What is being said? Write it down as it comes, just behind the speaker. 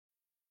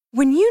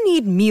When you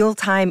need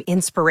mealtime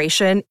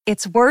inspiration,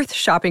 it's worth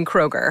shopping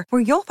Kroger,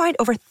 where you'll find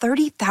over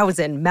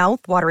 30,000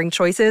 mouth-watering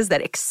choices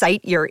that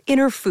excite your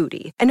inner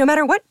foodie. And no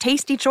matter what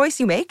tasty choice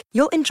you make,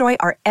 you'll enjoy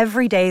our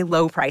everyday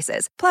low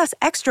prices, plus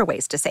extra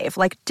ways to save,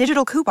 like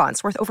digital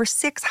coupons worth over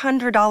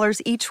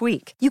 $600 each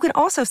week. You can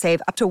also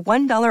save up to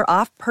 $1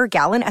 off per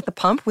gallon at the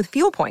pump with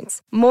fuel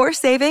points. More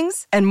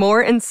savings and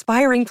more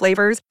inspiring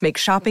flavors make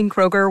shopping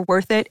Kroger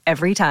worth it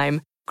every time.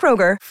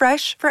 Kroger,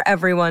 fresh for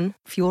everyone.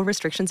 Fuel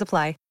restrictions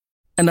apply.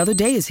 Another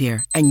day is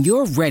here, and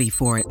you're ready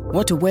for it.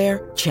 What to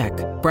wear? Check.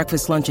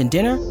 Breakfast, lunch, and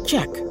dinner?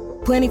 Check.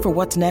 Planning for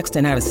what's next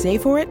and how to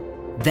save for it?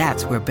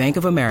 That's where Bank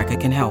of America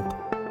can help.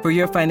 For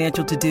your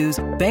financial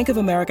to-dos, Bank of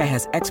America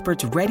has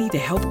experts ready to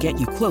help get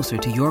you closer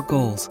to your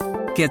goals.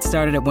 Get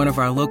started at one of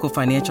our local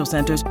financial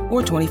centers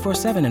or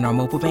 24/7 in our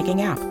mobile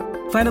banking app.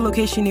 Find a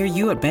location near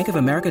you at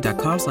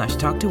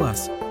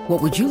bankofamerica.com/talktous.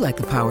 What would you like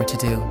the power to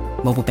do?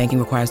 Mobile banking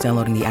requires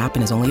downloading the app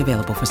and is only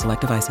available for select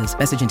devices.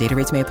 Message and data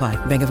rates may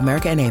apply. Bank of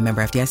America N.A.,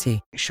 member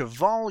FDIC.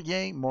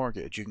 Chevalier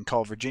Mortgage. You can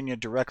call Virginia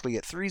directly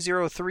at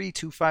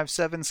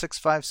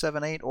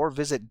 303-257-6578 or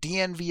visit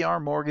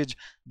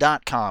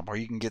dnvrmortgage.com, where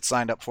you can get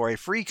signed up for a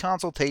free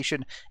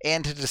consultation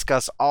and to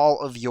discuss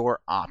all of your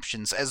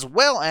options, as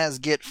well as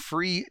get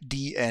free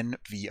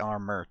DNVR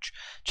merch.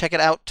 Check it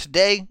out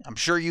today. I'm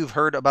sure you've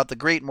heard about the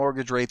great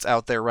mortgage rates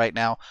out there right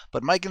now,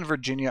 but Mike and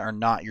Virginia are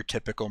not your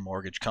typical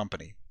mortgage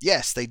company.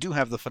 Yes, they do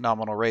have the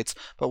phenomenal rates,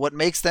 but what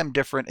makes them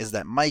different is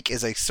that Mike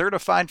is a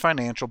certified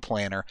financial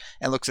planner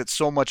and looks at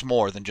so much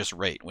more than just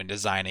rate when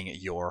designing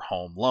your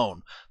home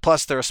loan.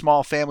 Plus, they're a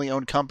small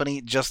family-owned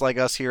company just like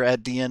us here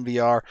at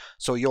DNVR,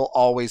 so you'll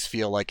always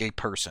feel like a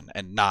person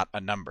and not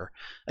a number.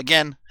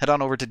 Again, head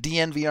on over to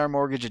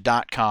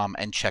dnvrmortgage.com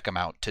and check them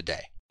out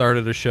today.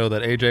 Started a show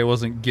that AJ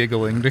wasn't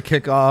giggling to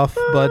kick off,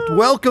 but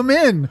welcome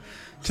in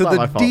to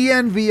the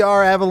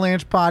DNVR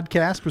Avalanche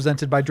podcast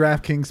presented by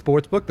DraftKings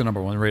Sportsbook, the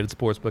 #1 rated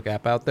sportsbook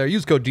app out there.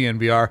 Use code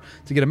DNVR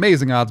to get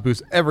amazing odds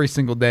boosts every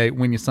single day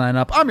when you sign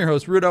up. I'm your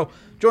host, Rudo,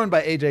 joined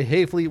by AJ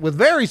Hafley with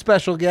very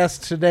special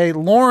guests today.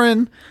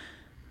 Lauren,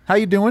 how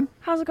you doing?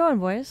 How's it going,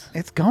 boys?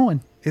 It's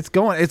going. It's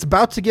going. It's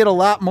about to get a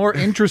lot more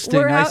interesting,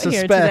 We're out I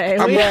suspect. Here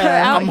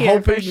today. I'm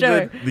hoping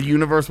that the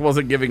universe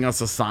wasn't giving us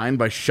a sign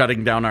by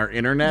shutting down our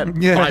internet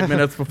 5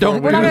 minutes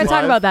before We're not going to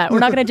talk about that. We're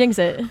not going to jinx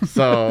it.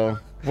 So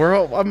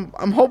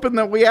I'm hoping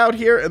that we out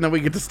here and then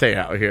we get to stay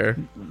out here.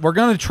 We're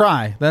going to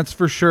try. That's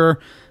for sure.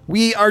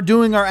 We are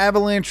doing our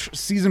Avalanche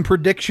season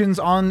predictions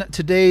on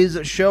today's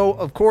show,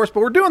 of course,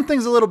 but we're doing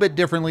things a little bit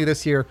differently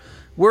this year.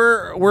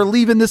 We're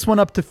leaving this one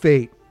up to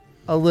fate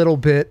a little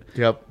bit.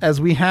 Yep.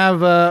 As we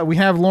have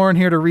Lauren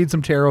here to read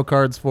some tarot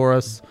cards for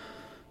us.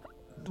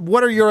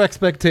 What are your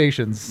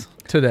expectations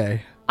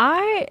today?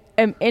 I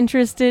am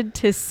interested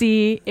to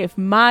see if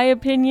my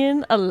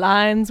opinion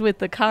aligns with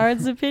the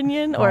card's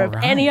opinion, or if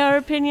any of our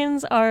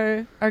opinions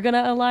are going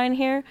to align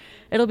here.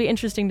 It'll be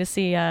interesting to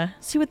see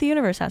what the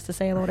universe has to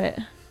say about it.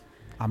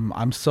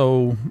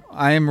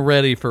 I am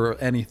ready for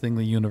anything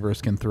the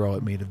universe can throw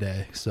at me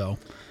today. So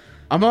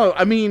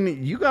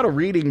you got a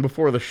reading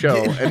before the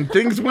show, and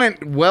things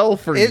went well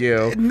for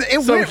you.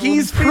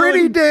 He's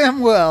pretty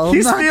damn well.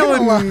 He's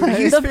feeling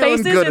the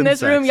faces good in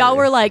this room, y'all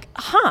were like,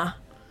 huh.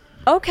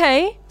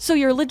 Okay, so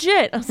you're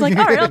legit. I was like,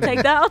 all right, I'll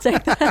take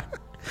that.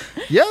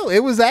 Yo, it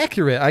was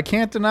accurate. I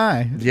can't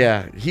deny.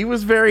 Yeah, he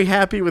was very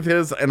happy with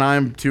his, and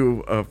I'm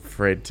too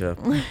afraid to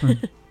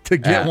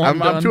get one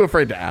done. I'm too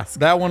afraid to ask.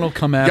 That one will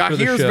come after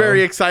the show. Yahir's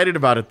very excited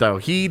about it, though.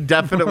 He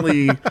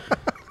definitely...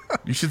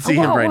 You should see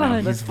him right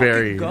now. He's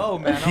very... Go,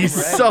 man. He's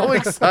so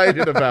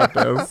excited about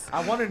this.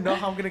 I want to know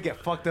how I'm going to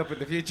get fucked up in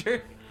the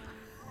future.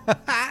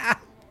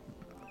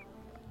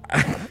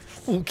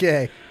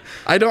 Okay.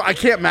 I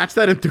can't match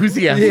that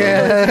enthusiasm.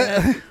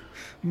 Yeah.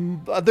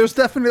 There's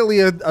definitely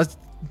a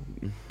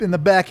in the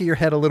back of your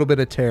head a little bit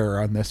of terror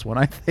on this one,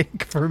 I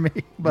think, for me.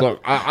 But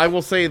look, I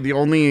will say the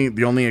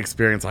only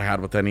experience I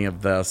had with any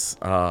of this,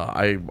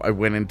 I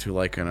went into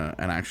like an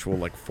actual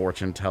like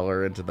fortune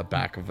teller into the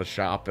back of a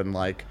shop and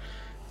like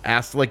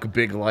asked like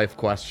big life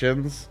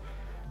questions,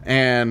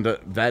 and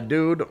that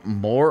dude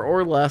more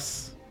or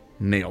less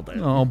nailed it.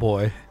 Oh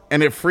boy.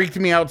 And it freaked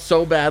me out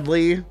so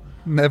badly.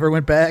 Never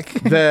went back.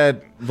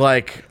 That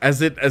like I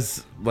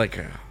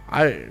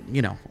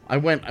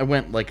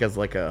went like as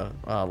like a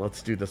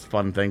let's do this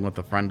fun thing with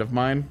a friend of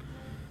mine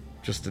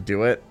just to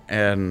do it,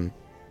 and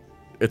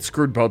it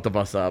screwed both of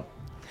us up.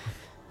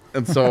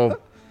 And so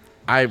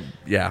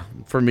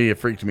for me it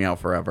freaked me out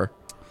forever.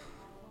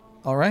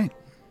 All right.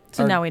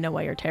 So now we know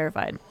why you're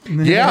terrified.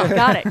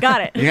 Yeah.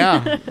 Got it.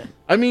 Yeah.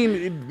 I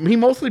mean, he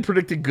mostly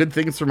predicted good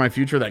things for my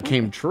future that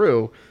came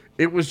true.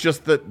 It was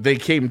just that they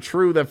came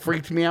true that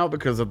freaked me out,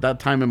 because at that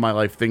time in my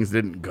life, things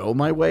didn't go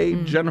my way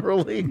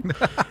generally.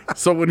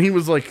 So when he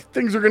was like,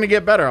 things are going to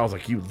get better, I was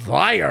like, you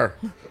liar.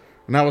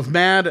 And I was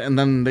mad, and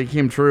then they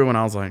came true, and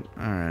I was like,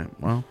 all right,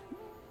 well.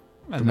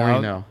 And more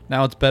you know.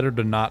 Now it's better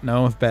to not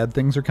know if bad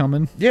things are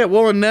coming. Yeah,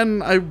 well, and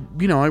then I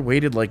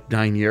waited like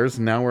 9 years,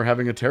 and now we're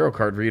having a tarot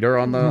card reader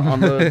on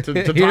the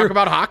to talk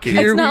about hockey.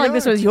 It's not like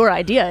this was your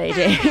idea,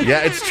 AJ.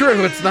 Yeah, it's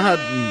true. It's not.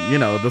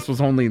 This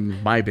was only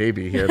my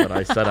baby here that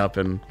I set up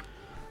and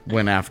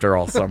went after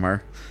all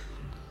summer.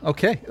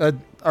 Okay,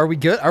 are we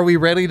good? Are we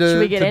ready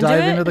to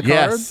dive into the cards?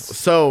 Yes.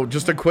 So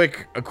just a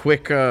quick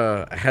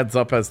heads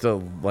up as to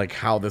like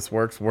how this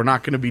works. We're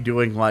not going to be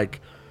doing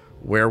like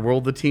where will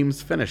the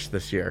teams finish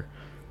this year,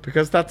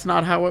 because that's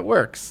not how it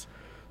works.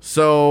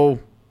 So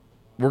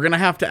we're going to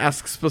have to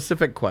ask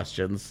specific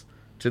questions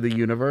to the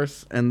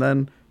universe, and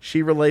then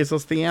she relays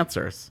us the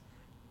answers.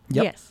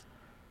 Yep. Yes.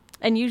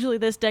 And usually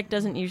this deck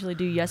doesn't usually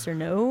do yes or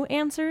no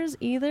answers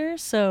either,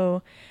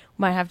 so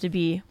might have to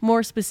be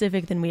more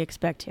specific than we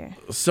expect here.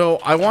 So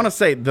I want to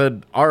say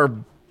that our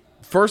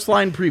first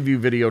line preview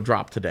video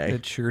dropped today.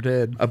 It sure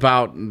did.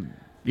 About,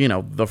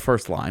 the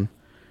first line.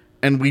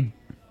 And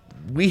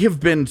we have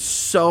been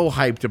so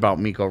hyped about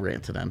Mikko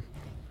Rantanen.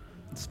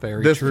 It's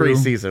very this true.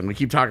 preseason. We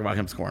keep talking about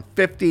him scoring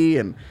 50,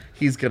 and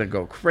he's going to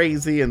go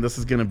crazy, and this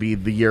is going to be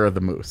the year of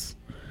the Moose.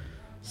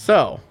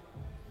 So,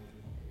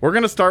 we're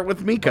going to start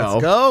with Mikko.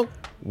 Let's go.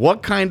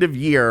 What kind of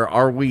year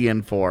are we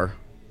in for?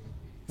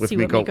 See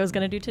what Mikko's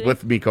going to do today?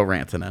 With Mikko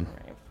Rantanen.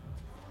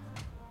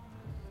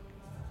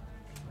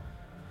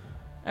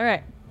 All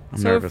right.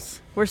 I'm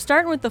nervous. We're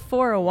starting with the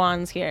Four of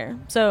Wands here.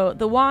 So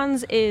the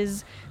Wands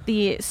is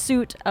the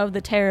suit of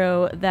the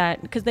tarot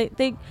that, because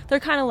they're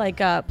kind of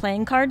like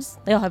playing cards.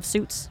 They all have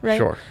suits, right?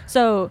 Sure.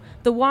 So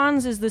the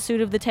Wands is the suit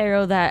of the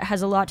tarot that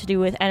has a lot to do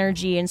with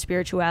energy and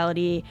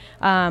spirituality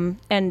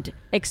and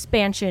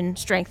expansion,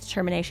 strength,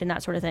 determination,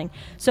 that sort of thing.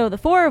 So the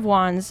Four of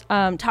Wands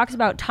talks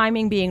about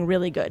timing being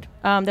really good.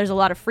 There's a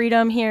lot of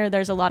freedom here.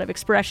 There's a lot of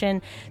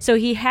expression. So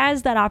he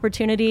has that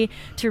opportunity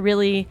to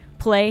really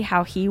play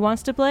how he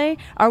wants to play.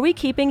 Are we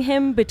keeping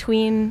him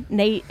between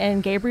Nate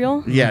and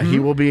Gabriel? Yeah, he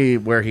will be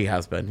where he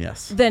has been,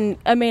 yes. Then,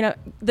 I mean,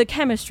 the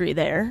chemistry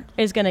there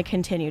is going to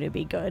continue to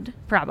be good,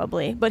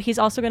 probably. But he's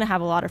also going to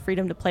have a lot of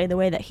freedom to play the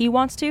way that he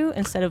wants to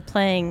instead of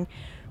playing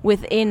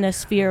within a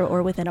sphere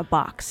or within a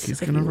box.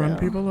 He's going to run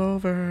people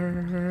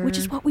over. Which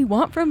is what we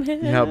want from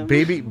him. Yeah,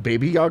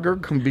 baby Yager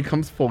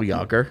becomes full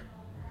Yager.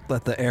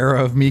 Let the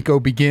era of Mikko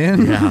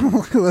begin.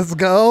 Yeah. Let's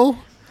go.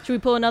 Should we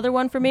pull another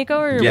one for Mikko,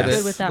 or are we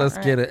good with that? Let's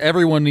get it.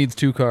 Everyone needs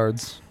 2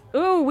 cards.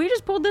 Ooh, we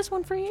just pulled this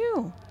one for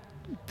you.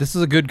 This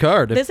is a good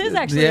card. This is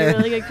actually a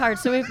really good card.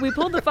 So we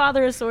pulled the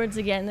Father of Swords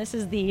again. This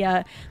is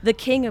the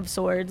King of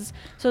Swords.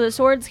 So the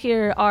swords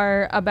here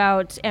are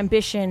about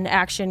ambition,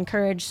 action,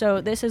 courage.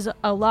 So this is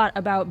a lot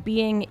about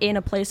being in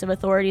a place of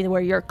authority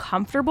where you're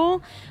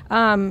comfortable,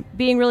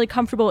 being really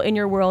comfortable in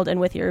your world and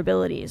with your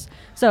abilities.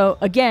 So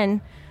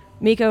again,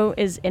 Mikko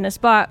is in a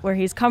spot where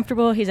he's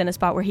comfortable, he's in a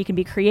spot where he can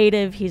be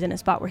creative, he's in a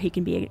spot where he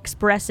can be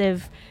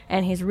expressive,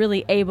 and he's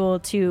really able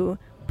to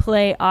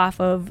play off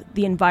of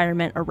the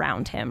environment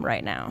around him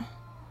right now.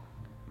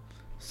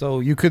 So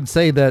you could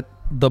say that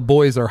the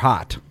boys are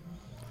hot.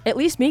 At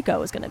least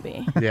Mikko is going to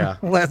be. Yeah.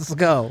 Let's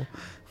go.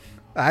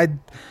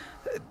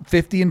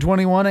 50 and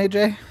 21,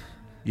 AJ?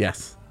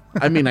 Yes.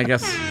 I mean, I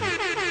guess...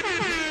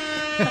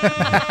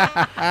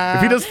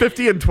 if he does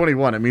 50 and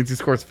 21, it means he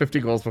scores 50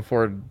 goals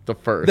before the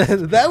first.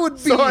 That would be,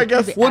 so I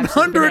guess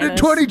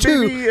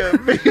 122.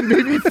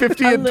 Maybe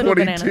 50 and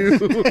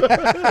 22.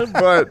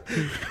 But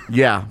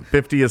yeah,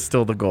 50 is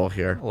still the goal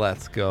here.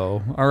 Let's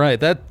go. All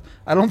right.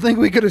 I don't think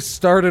we could have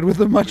started with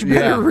a much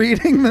better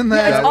reading than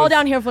that. Yeah, it's all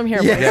downhill from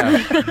here. Yeah.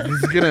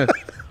 He's gonna.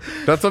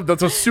 That's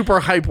a super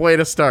hype way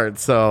to start.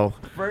 So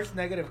first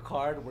negative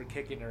card, we're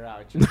kicking her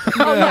out.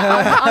 Oh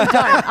yeah, I'm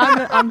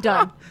done. I'm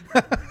done.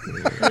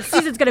 The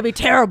season's gonna be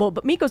terrible,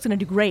 but Mikko's gonna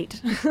do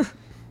great.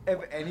 If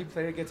any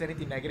player gets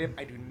anything negative,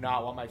 I do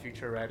not want my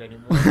future red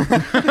anymore.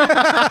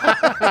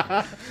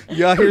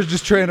 Yeah, he's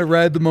just trying to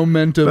ride the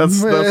momentum.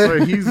 That's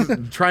what he's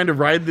trying to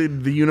ride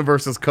the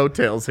universe's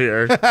coattails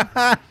here.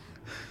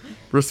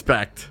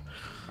 Respect.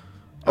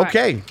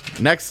 Okay,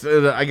 next,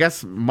 I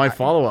guess my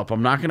follow-up.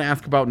 I'm not going to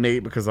ask about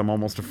Nate because I'm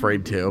almost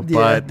afraid to. Yeah,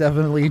 but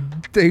definitely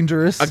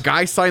dangerous. A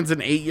guy signs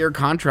an 8-year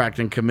contract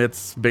and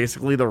commits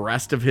basically the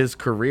rest of his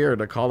career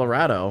to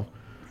Colorado.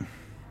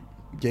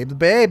 Gabe the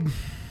Babe.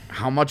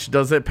 How much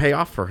does it pay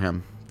off for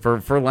him, for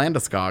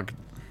Landeskog?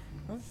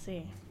 Let's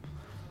see.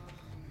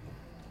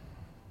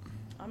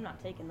 I'm not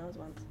taking those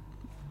ones.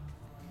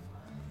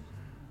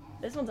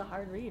 This one's a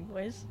hard read,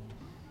 boys.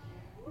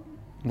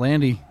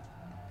 Landy.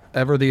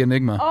 Ever the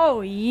Enigma.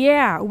 Oh,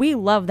 yeah. We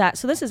love that.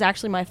 So this is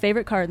actually my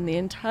favorite card in the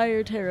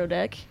entire tarot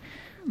deck.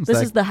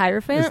 This is the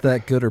Hierophant. Is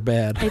that good or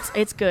bad?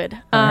 It's good.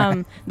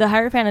 The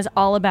Hierophant is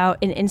all about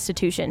an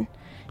institution.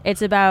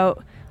 It's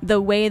about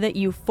the way that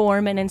you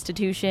form an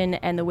institution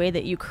and the way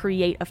that you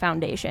create a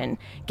foundation.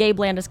 Gabe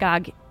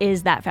Landeskog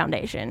is that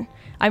foundation.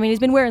 I mean, he's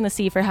been wearing the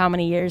C for how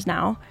many years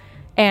now?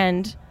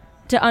 And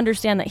to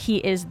understand that he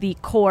is the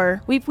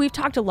core. We've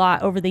talked a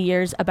lot over the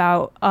years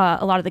about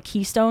a lot of the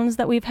keystones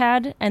that we've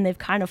had, and they've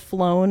kind of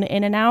flown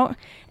in and out,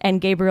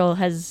 and Gabriel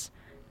has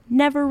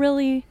never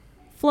really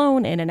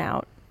flown in and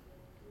out.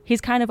 He's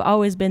kind of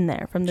always been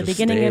there from the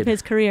beginning of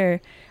his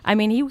career. I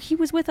mean, he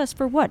was with us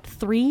for what,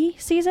 3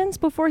 seasons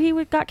before he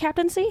got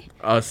captaincy?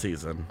 A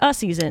season.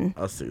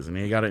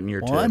 He got it in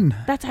year 2.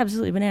 That's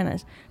absolutely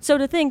bananas. So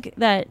to think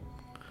that,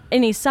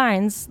 and he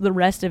signs the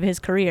rest of his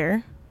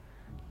career,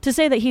 to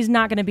say that he's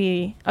not going to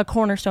be a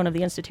cornerstone of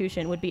the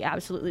institution would be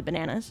absolutely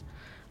bananas.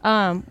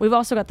 We've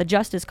also got the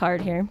Justice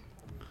card here.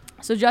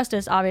 So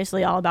Justice,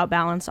 obviously, all about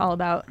balance, all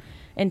about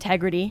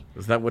integrity.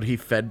 Is that what he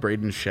fed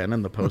Braden Shen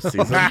in the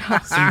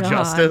postseason?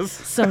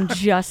 Some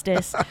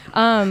justice.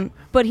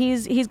 But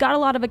he's got a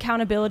lot of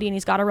accountability and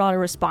he's got a lot of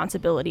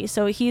responsibility.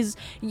 So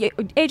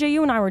AJ,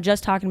 you and I were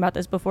just talking about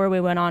this before we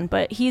went on,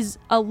 but he's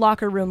a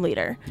locker room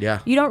leader. Yeah.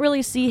 You don't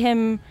really see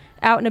him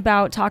out and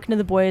about talking to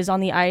the boys on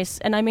the ice.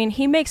 And I mean,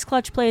 he makes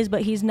clutch plays,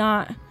 but he's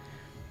not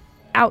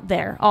out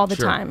there all the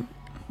time.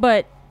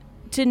 But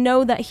to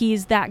know that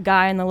he's that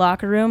guy in the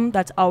locker room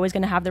that's always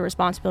going to have the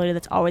responsibility,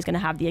 that's always going to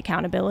have the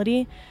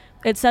accountability,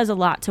 it says a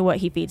lot to what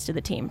he feeds to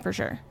the team, for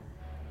sure.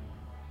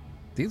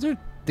 These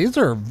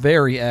are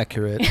very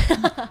accurate.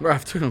 We're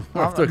off to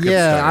a good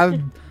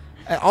start.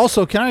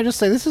 Also, can I just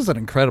say, this is an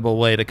incredible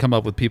way to come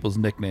up with people's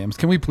nicknames.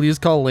 Can we please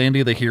call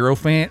Landy the Hero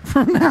Fan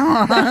from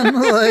now on?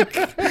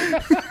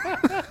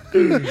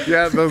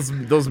 Yeah,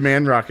 those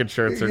Man Rocket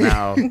shirts are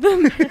now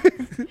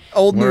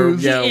old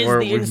news. Yeah,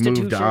 we've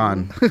moved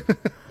on.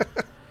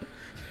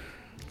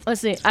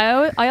 Let's see.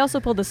 I also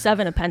pulled the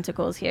 7 of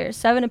Pentacles here.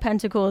 7 of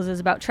Pentacles is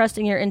about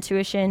trusting your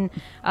intuition,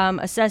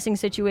 assessing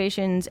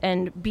situations,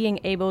 and being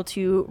able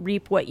to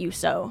reap what you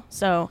sow.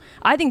 So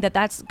I think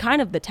that's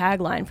kind of the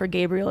tagline for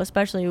Gabriel,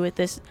 especially with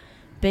this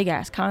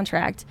big-ass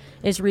contract,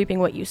 is reaping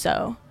what you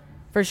sow,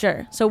 for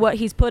sure. So what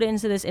he's put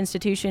into this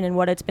institution and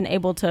what it's been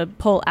able to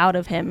pull out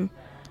of him,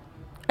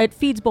 it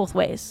feeds both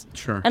ways.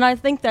 Sure. And I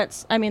think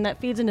that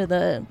feeds into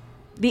the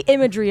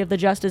imagery of the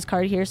Justice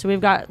card here. So we've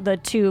got the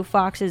 2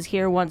 foxes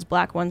here, one's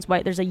black, one's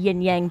white. There's a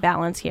yin-yang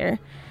balance here.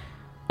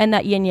 And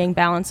that yin-yang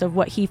balance of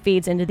what he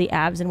feeds into the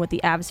Avs and what the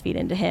Avs feed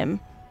into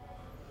him,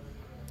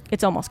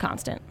 it's almost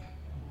constant.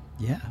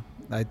 Yeah.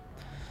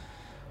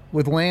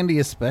 With Landy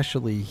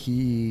especially,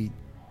 he's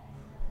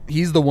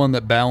the one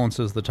that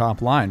balances the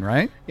top line,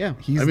 right? Yeah.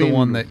 He's the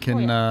one that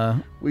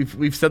can...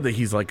 We've said that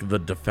he's like the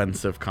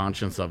defensive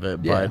conscience of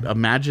it, but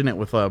imagine it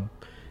with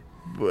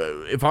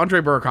if Andre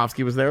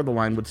Burakovsky was there, the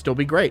line would still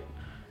be great.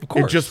 Of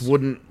course. It just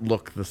wouldn't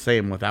look the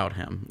same without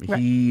him.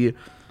 Right.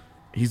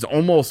 He's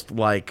almost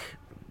like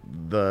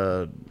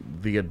the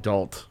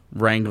adult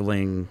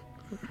wrangling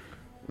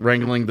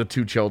the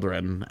 2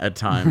 children at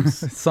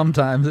times.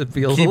 Sometimes it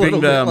feels a little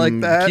bit like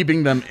that.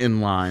 Keeping them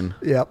in line.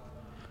 Yep.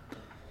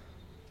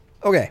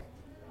 Okay.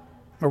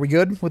 Are we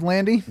good with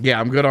Landy? Yeah,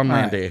 I'm good on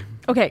Landy. Right.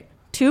 Okay,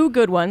 2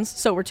 good ones.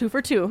 So we're 2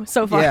 for 2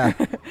 so far. Yeah.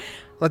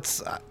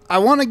 I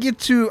want to get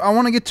to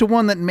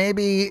one that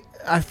maybe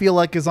I feel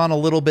like is on a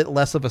little bit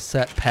less of a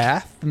set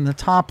path than the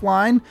top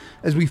line.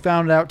 As we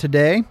found out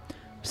today,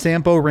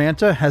 Sampo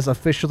Ranta has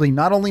officially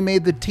not only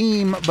made the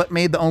team, but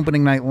made the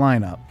opening night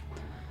lineup.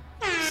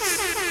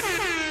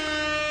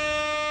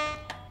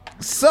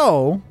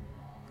 So,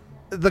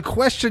 the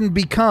question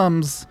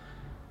becomes,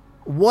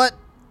 what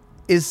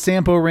is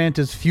Sampo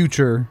Ranta's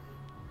future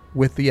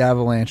with the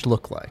Avalanche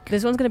look like?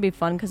 This one's going to be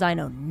fun because I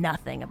know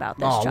nothing about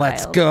this child.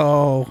 Let's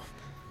go.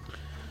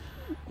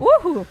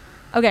 Woohoo!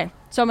 Okay,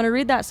 so I'm going to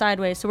read that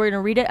sideways. So we're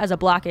going to read it as a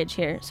blockage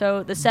here.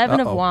 So the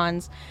 7 of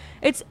Wands,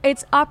 it's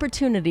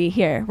opportunity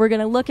here. We're going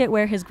to look at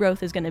where his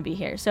growth is going to be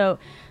here. So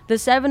the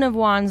 7 of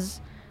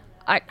Wands,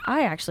 I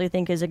actually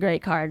think is a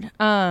great card.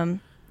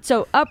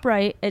 So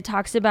upright, it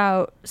talks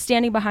about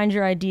standing behind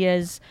your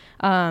ideas,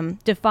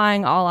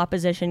 defying all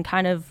opposition,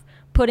 kind of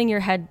putting your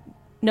head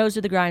nose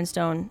to the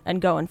grindstone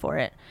and going for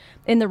it.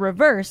 In the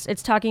reverse,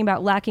 it's talking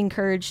about lacking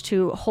courage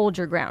to hold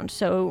your ground.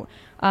 So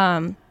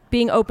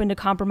being open to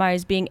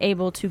compromise, being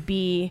able to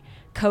be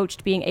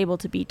coached, being able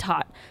to be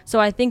taught. So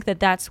I think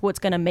that's what's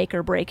going to make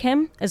or break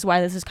him, is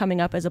why this is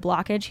coming up as a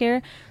blockage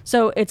here.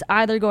 So it's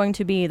either going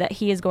to be that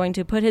he is going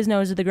to put his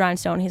nose to the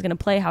grindstone, he's going to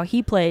play how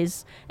he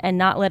plays and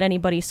not let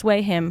anybody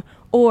sway him,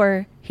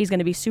 or he's going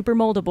to be super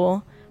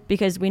moldable,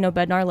 because we know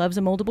Bednar loves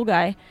a moldable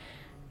guy,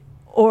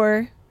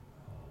 or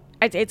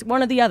it's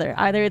one or the other.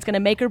 Either it's going to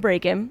make or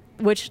break him,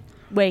 which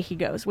way he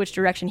goes, which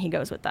direction he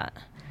goes with that.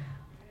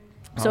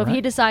 So if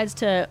he decides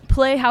to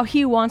play how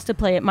he wants to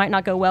play, it might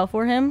not go well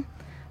for him.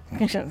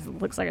 It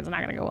looks like it's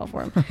not going to go well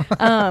for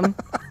him.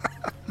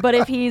 But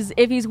if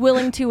he's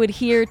willing to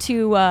adhere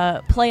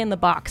to play in the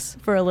box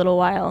for a little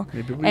while,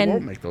 maybe we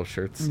won't make those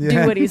shirts.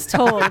 Do what he's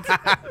told.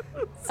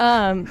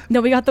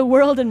 No, we got the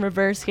world in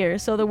reverse here.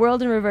 So the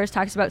world in reverse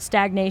talks about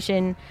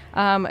stagnation.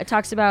 It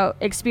talks about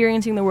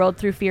experiencing the world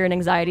through fear and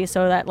anxiety.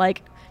 So that,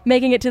 like,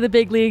 making it to the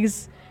big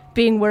leagues,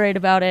 being worried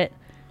about it,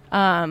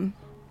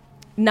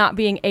 not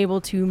being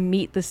able to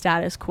meet the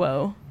status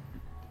quo.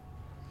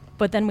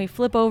 But then we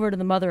flip over to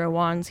the Mother of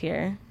Wands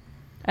here.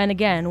 And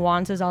again,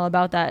 Wands is all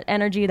about that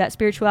energy, that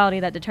spirituality,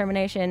 that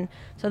determination.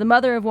 So the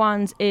Mother of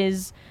Wands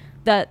is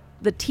that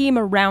the team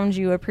around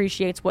you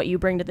appreciates what you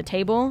bring to the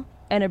table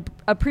and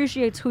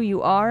appreciates who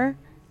you are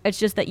It's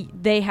just that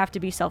they have to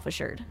be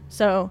self-assured.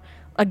 So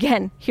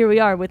again, here we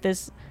are with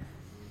this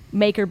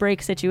make or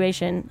break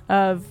situation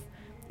of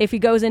if he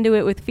goes into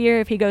it with fear,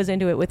 if he goes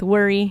into it with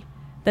worry,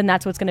 then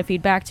that's what's going to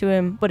feed back to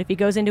him. But if he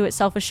goes into it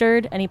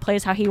self-assured and he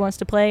plays how he wants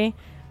to play,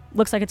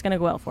 looks like it's going to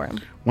go well for him.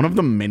 One of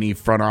the many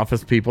front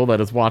office people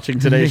that is watching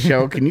today's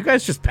show, can you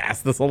guys just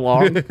pass this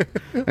along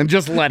and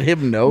just let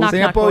him know?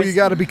 Sampo, you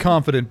got to be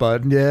confident,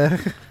 bud. Yeah.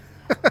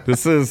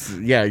 This is,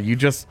 you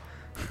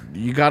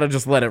got to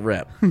just let it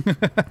rip.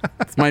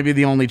 This might be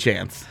the only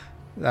chance.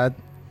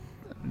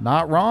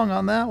 Not wrong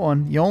on that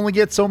one. You only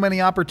get so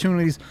many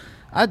opportunities.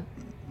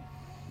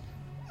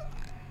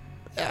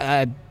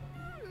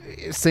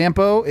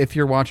 Sampo, if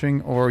you're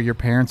watching or your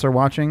parents are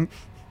watching,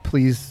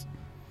 please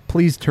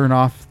turn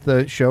off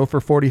the show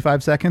for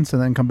 45 seconds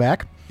and then come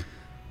back.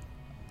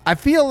 I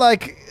feel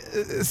like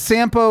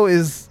Sampo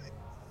is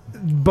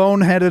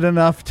boneheaded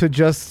enough to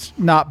just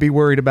not be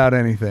worried about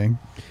anything.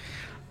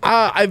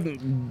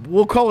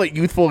 We'll call it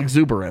youthful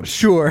exuberance.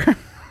 Sure.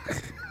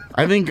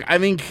 I think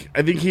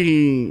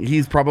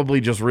he's probably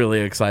just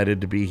really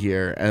excited to be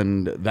here,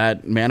 and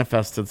that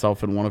manifests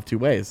itself in one of two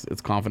ways.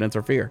 It's confidence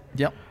or fear.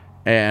 Yep.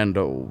 And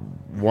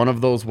one of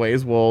those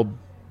ways will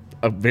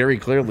very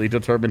clearly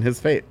determine his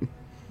fate.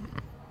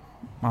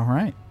 All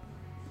right.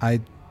 I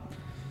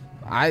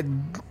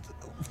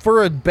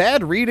for a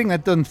bad reading,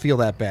 that doesn't feel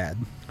that bad.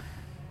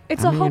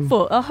 It's a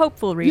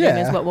hopeful reading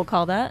is what we'll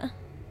call that.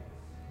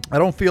 I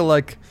don't feel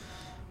like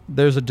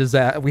there's a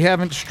disaster. We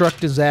haven't struck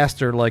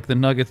disaster like the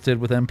Nuggets did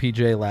with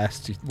MPJ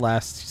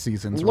last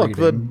season's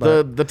reading.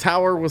 Look, the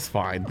tower was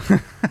fine.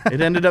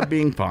 It ended up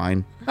being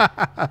fine.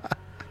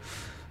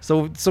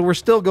 So we're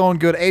still going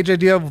good. AJ,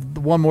 do you have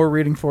one more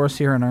reading for us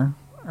here in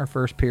our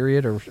first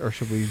period, or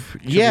should we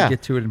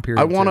get to it in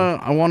period I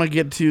want to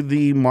get to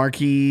the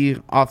marquee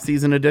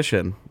off-season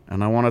edition,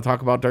 and I want to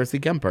talk about Darcy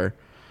Kemper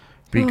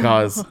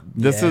because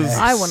this is.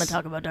 I want to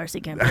talk about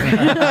Darcy Kemper.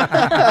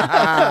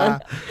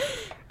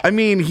 I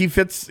mean, he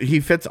fits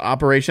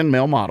Operation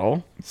Male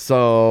Model.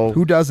 So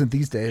who doesn't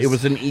these days? It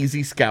was an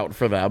easy scout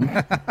for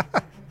them.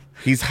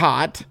 He's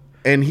hot,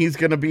 and he's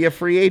going to be a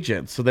free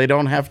agent, so they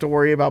don't have to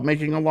worry about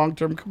making a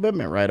long-term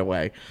commitment right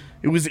away.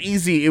 It was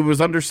easy. It was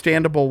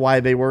understandable why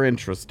they were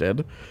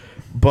interested,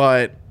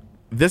 but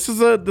this is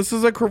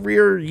a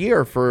career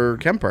year for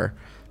Kemper.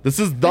 This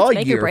is the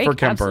year for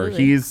Kemper.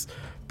 Absolutely. He's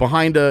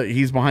behind a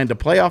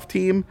playoff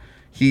team.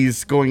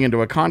 He's going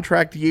into a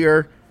contract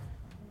year.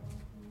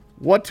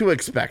 What to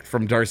expect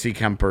from Darcy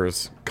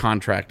Kemper's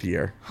contract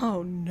year?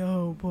 Oh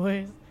no,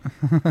 boy.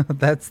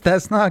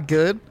 That's not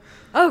good.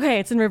 Okay,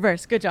 it's in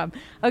reverse. Good job.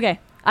 Okay,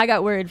 I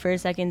got worried for a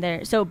second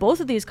there. So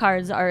both of these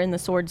cards are in the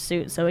sword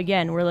suit. So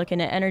again, we're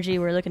looking at energy,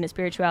 we're looking at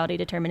spirituality,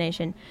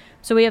 determination.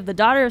 So we have the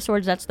Daughter of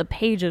Swords, that's the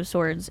Page of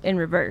Swords in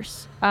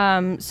reverse.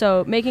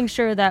 So making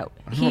sure that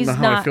he's I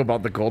don't know how I feel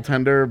about the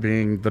goaltender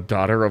being the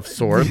Daughter of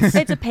Swords.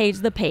 It's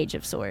the Page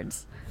of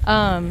Swords.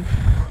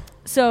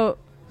 So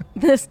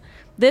this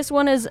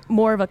one is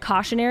more of a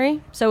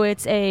cautionary. So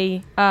it's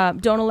a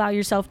don't allow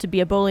yourself to be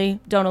a bully.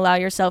 Don't allow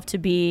yourself to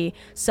be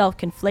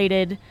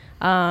self-conflated.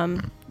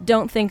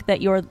 Don't think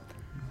that you're,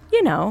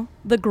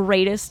 the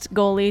greatest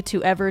goalie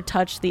to ever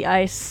touch the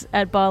ice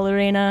at Ball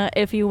Arena,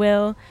 if you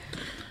will.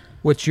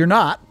 Which you're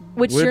not.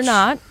 Which you're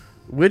not.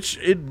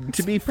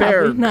 To be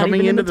fair,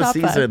 coming into the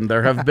season,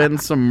 there have been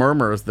some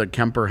murmurs that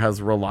Kemper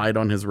has relied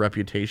on his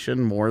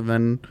reputation more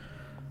than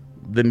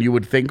you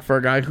would think for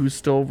a guy who's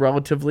still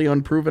relatively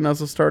unproven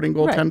as a starting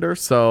goaltender. Right.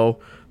 So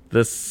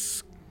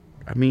this,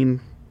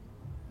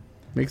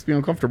 makes me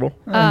uncomfortable.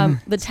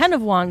 The Ten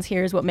of Wands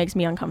here is what makes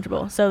me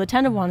uncomfortable. So the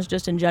Ten of Wands,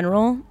 just in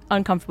general,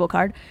 uncomfortable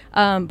card.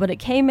 But it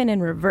came in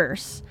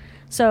reverse.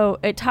 So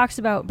it talks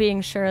about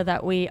being sure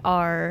that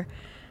we're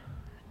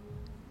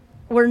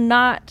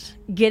not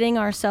getting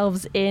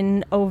ourselves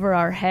in over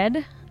our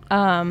head,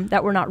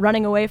 that we're not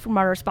running away from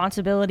our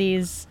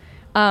responsibilities.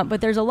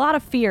 But there's a lot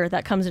of fear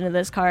that comes into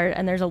this card,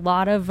 and there's a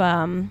lot of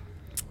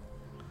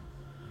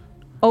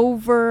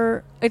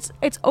it's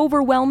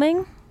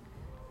overwhelming,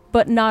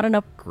 but not in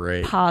a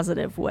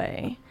positive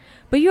way.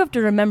 But you have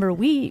to remember,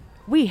 we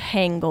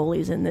hang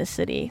goalies in this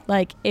city.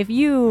 Like, if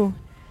you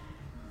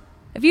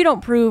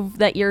don't prove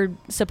that you're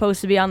supposed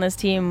to be on this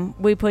team,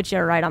 we put you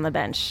right on the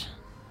bench.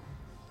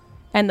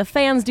 And the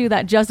fans do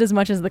that just as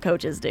much as the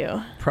coaches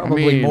do.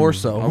 Probably more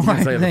so. I was going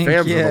to say, the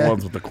fans are the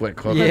ones with the quick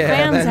hook. The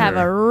fans have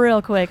a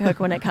real quick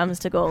hook when it comes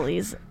to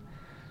goalies.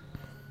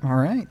 All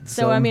right.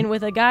 So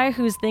with a guy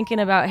who's thinking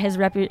about his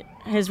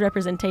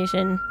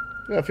representation...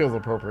 That feels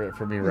appropriate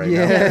for me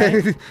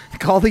now.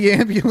 Call the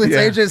ambulance.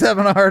 Yeah. AJ's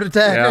having a heart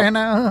attack right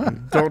now.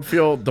 Don't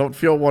feel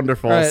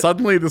wonderful. Right.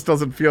 Suddenly this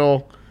doesn't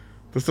feel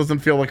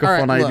like a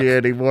fun idea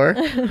anymore.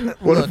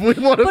 What have we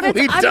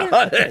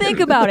done?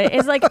 Think about it.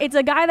 It's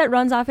a guy that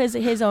runs off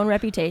his own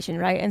reputation,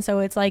 right? And so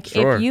it's like,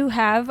 if you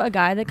have a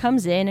guy that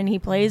comes in and he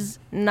plays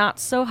not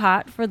so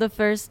hot for the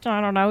first,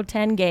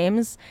 10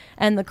 games,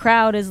 and the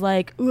crowd is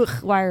like,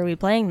 ugh, why are we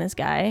playing this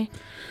guy?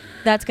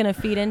 That's going to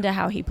feed into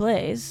how he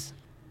plays.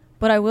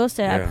 But I will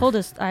say, I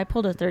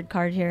pulled a third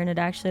card here, and it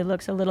actually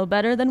looks a little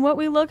better than what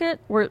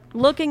we're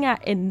looking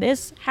at in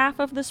this half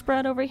of the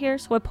spread over here.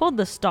 So I pulled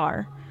the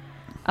Star.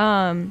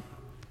 And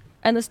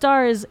the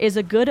Star is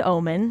a good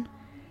omen.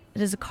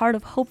 It is a card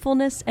of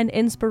hopefulness and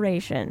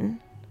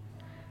inspiration.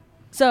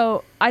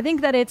 So I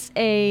think that it's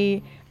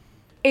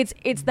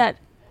that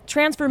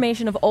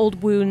transformation of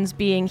old wounds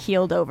being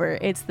healed over.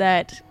 It's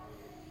that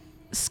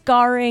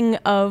scarring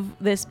of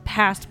this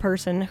past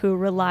person who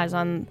relies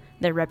on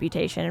their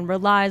reputation and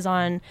relies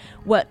on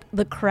what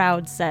the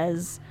crowd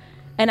says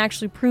and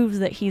actually proves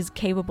that he's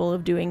capable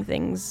of doing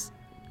things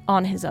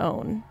on his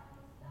own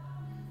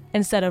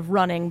instead of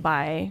running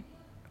by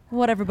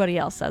what everybody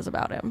else says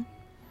about him.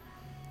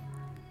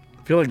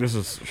 I feel like this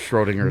is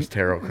Schrodinger's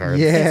tarot card.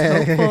 Yeah.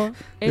 It's hopeful.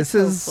 It's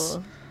This hopeful.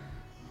 is...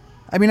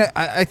 I mean,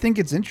 I think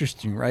it's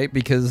interesting, right?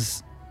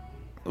 Because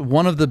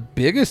one of the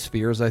biggest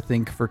fears, I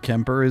think, for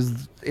Kuemper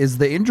is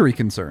the injury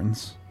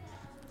concerns.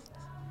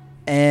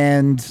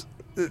 And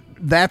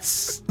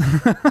that's...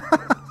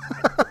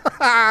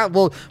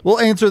 we'll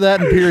answer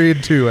that in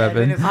period 2,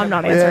 Evan. I'm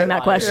not answering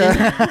that question.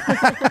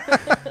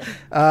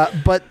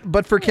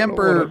 But for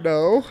Kuemper,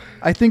 No.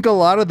 I think a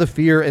lot of the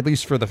fear, at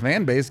least for the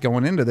fan base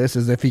going into this,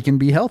 is if he can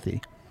be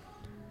healthy.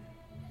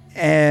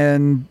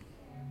 And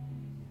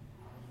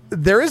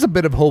there is a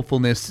bit of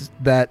hopefulness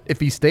that if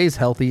he stays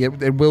healthy,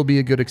 it will be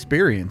a good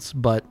experience.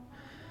 But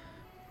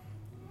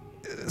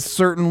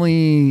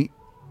certainly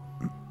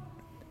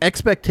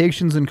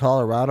expectations in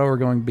Colorado are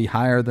going to be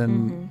higher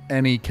than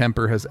any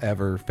Kuemper has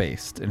ever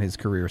faced in his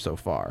career so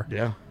far.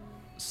 Yeah.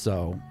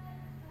 So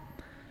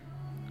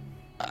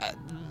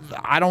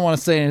I don't want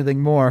to say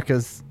anything more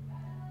because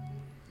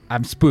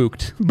I'm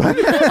spooked. But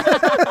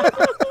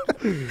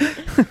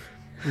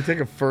We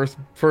take a first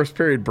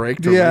period break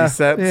to Yeah,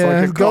 reset so I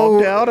yeah. can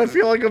calm down. I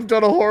feel like I've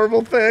done a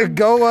horrible thing.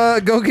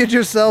 go get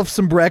yourself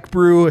some Breck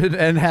Brew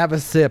and have a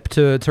sip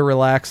to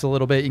relax a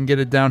little bit. You can get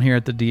it down here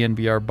at the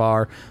DNVR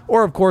bar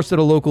or, of course, at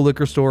a local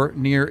liquor store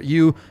near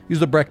you. Use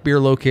the Breck Beer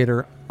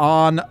Locator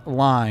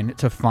online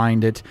to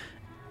find it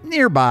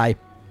nearby.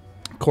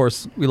 Of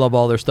course, we love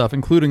all their stuff,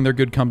 including their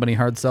Good Company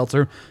hard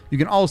seltzer. You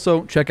can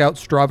also check out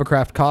Strava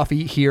Craft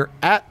Coffee here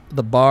at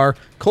the bar.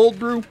 Cold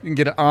brew, you can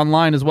get it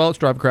online as well at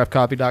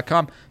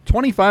StravaCraftCoffee.com.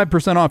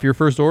 25% off your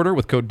first order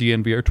with code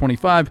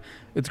DNVR25.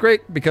 It's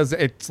great because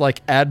it's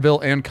like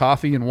Advil and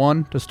coffee in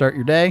one to start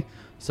your day.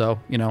 So,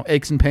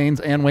 aches and pains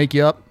and wake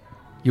you up.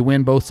 You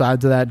win both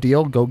sides of that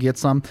deal. Go get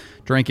some,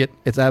 drink it.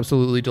 It's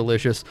absolutely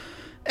delicious.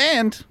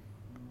 And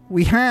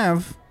we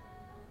have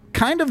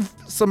kind of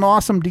some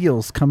awesome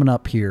deals coming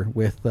up here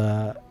with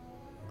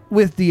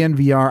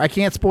DNVR. I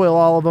can't spoil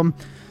all of them.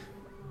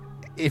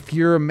 If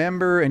you're a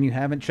member and you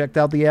haven't checked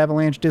out the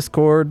Avalanche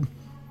Discord,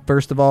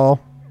 first of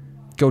all,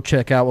 go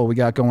check out what we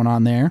got going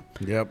on there.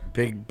 Yep,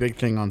 big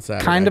thing on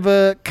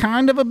Saturday.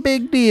 Kind of a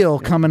big deal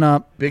coming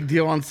up. Big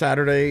deal on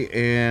Saturday,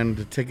 and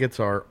the tickets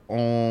are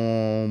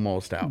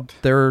almost out.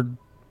 There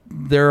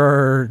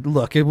are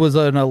look, it was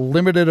a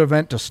limited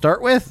event to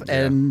start with,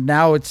 and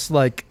now it's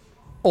like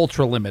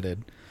ultra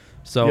limited.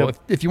 So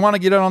if you want to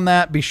get in on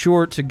that, be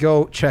sure to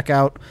go check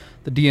out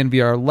the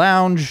DNVR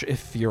Lounge.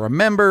 If you're a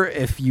member,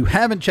 if you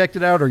haven't checked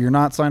it out or you're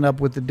not signed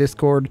up with the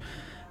Discord,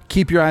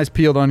 keep your eyes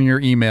peeled on your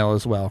email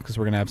as well because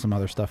we're going to have some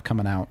other stuff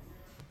coming out.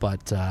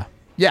 But,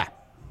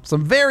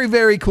 some very,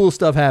 very cool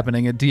stuff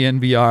happening at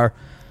DNVR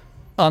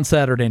on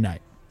Saturday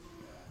night.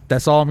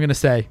 That's all I'm going to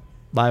say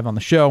live on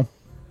the show.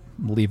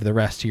 Leave the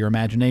rest to your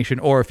imagination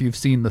or if you've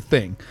seen the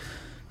thing.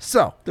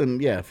 So, Then,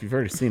 if you've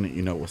already seen it,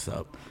 you know what's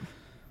up.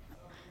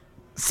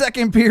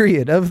 second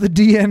period of the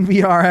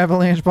DNVR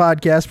Avalanche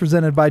podcast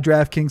presented by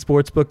DraftKings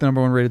Sportsbook, the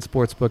 #1 rated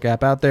sportsbook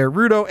app out there.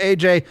 Rudo,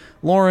 AJ,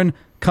 Lauren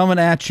coming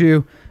at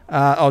you.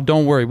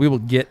 Don't worry. We will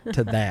get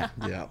to that.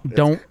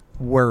 Don't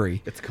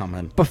worry. It's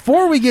coming.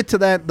 Before we get to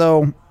that,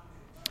 though,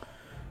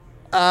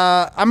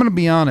 I'm going to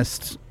be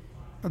honest.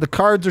 The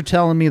cards are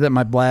telling me that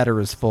my bladder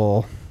is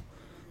full.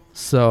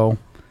 So,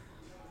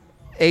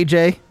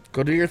 AJ,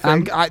 Go do your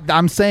thing.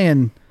 I'm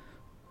saying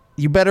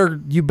you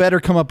better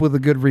come up with a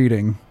good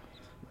reading.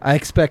 I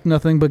expect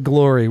nothing but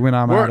glory when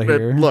I'm out of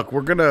here. Look,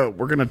 we're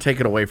gonna take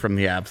it away from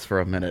the apps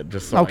for a minute,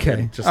 just so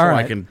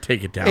I can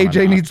take it down.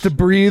 AJ needs to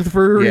breathe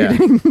for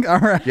reading. All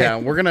right. Yeah,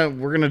 we're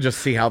gonna just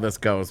see how this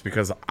goes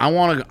because I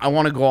want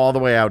to go all the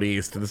way out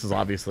east. This is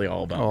obviously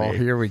all about me.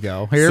 Here we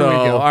go. Here we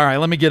go. All right,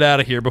 let me get out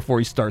of here before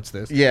he starts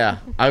this. Yeah,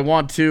 I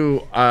want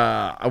to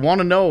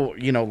know.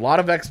 A lot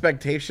of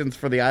expectations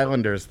for the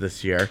Islanders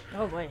this year.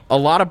 Oh boy. A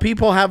lot of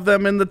people have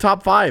them in the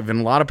top 5,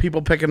 and a lot of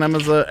people picking them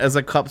as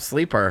a cup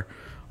sleeper.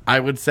 I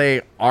would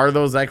say, are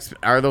those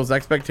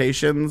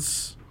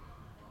expectations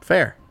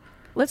fair?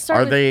 Let's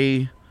start.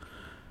 Is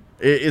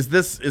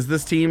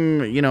this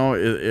team?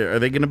 Are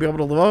they going to be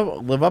able to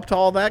live up to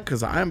all that?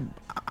 Because I'm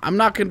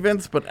not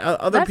convinced, but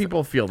other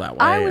people feel that way.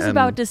 I was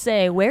about to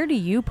say, where do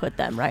you put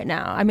them right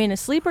now? I mean, a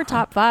sleeper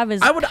top 5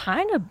 is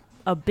kind of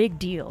a big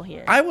deal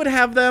here. I would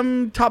have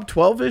them top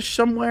 12-ish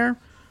somewhere,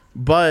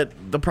 but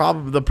the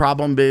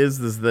problem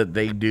is that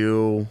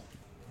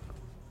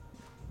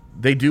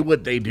they do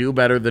what they do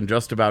better than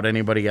just about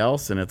anybody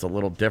else, and it's a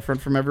little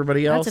different from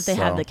everybody else. That's if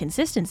they have the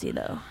consistency,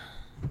 though.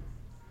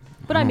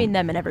 But I mean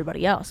them and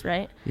everybody else,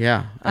 right?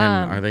 Yeah.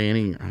 And are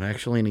they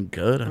actually any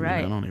good? I mean,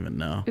 right. I don't even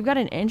know. We've got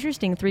an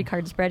interesting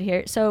 3-card spread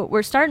here. So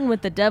we're starting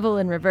with the Devil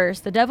in Reverse.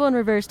 The Devil in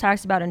Reverse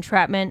talks about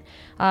entrapment,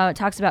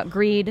 talks about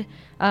greed,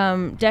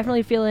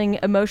 definitely feeling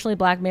emotionally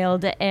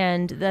blackmailed,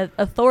 and the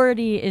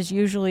authority is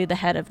usually the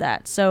head of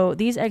that. So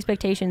these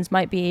expectations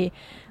might be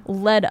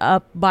led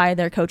up by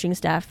their coaching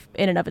staff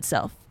in and of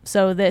itself.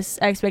 So this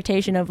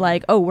expectation of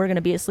like, oh, we're going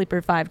to be a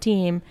Sleeper 5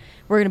 team,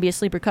 we're going to be a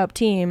Sleeper Cup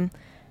team,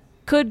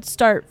 could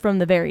start from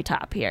the very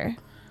top here.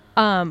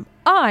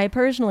 I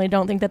personally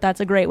don't think that that's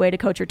a great way to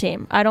coach your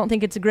team. I don't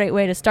think it's a great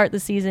way to start the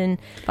season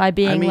by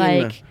being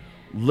like...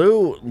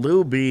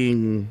 Lou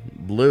being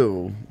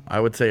Lou,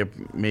 I would say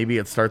maybe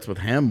it starts with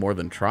him more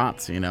than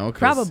Trotz, you know?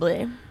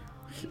 Probably.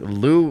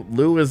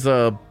 Lou is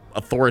a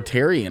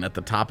authoritarian at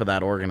the top of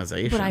that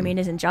organization. But I mean,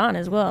 isn't John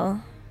as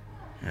well?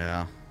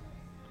 Yeah.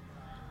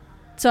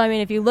 So I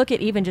mean, if you look at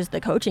even just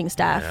the coaching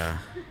staff,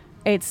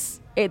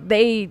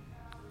 they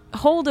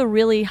hold a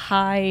really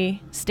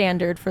high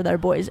standard for their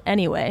boys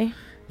anyway.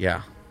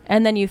 Yeah.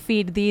 And then you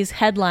feed these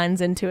headlines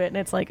into it, and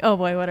it's like, oh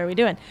boy, what are we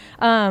doing?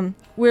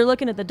 We're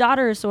looking at the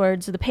Daughter of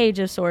Swords, the Page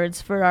of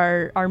Swords for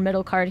our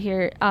middle card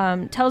here.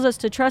 Tells us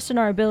to trust in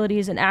our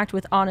abilities and act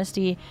with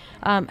honesty,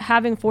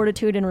 having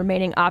fortitude and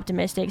remaining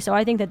optimistic. So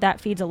I think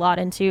that feeds a lot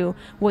into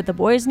what the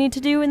boys need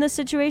to do in this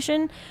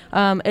situation.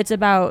 It's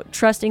about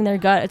trusting their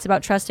gut. It's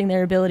about trusting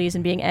their abilities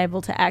and being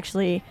able to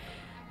actually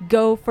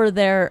go for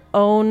their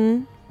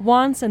own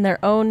wants and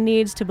their own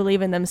needs, to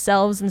believe in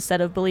themselves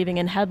instead of believing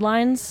in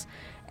headlines,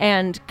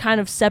 and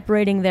kind of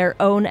separating their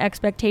own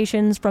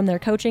expectations from their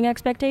coaching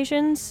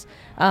expectations,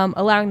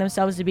 allowing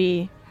themselves to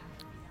be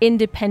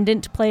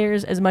independent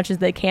players as much as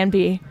they can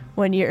be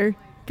when you're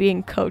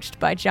being coached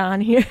by John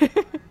here.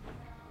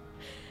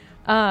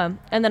 And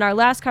then our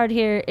last card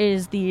here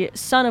is the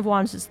Son of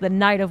Wands. It's the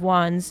Knight of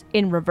Wands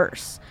in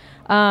reverse.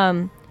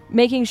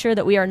 Making sure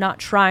that we are not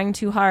trying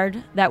too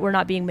hard, that we're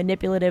not being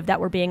manipulative, that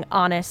we're being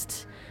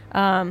honest.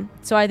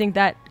 So I think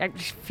that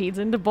feeds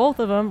into both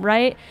of them,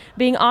 right?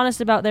 Being honest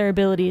about their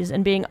abilities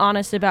and being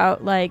honest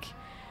about, like,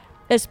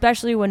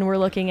 especially when we're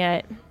looking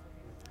at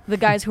the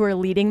guys who are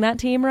leading that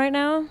team right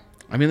now.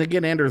 I mean, they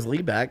get Anders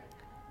Lee back.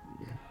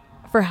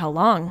 For how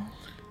long?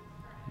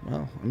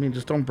 Well, I mean,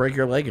 just don't break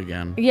your leg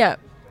again. Yeah,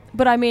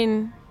 but I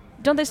mean,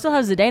 don't they still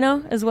have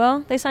Zdeno as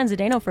well? They signed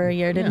Zdeno for a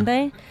year, didn't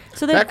they?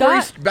 So they've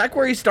back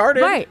where he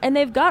started. Right, and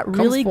they've got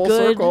really good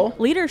circle.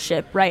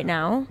 Leadership right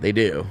now. They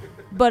do.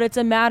 But it's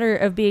a matter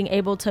of being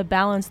able to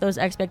balance those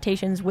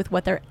expectations with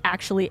what they're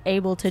actually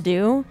able to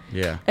do.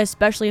 Yeah.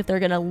 Especially if they're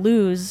going to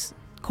lose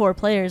core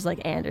players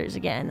like Anders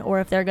again, or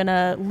if they're going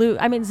to lose.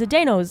 I mean,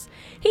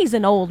 he's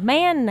an old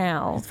man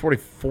now. He's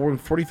 44,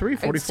 43,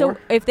 44. So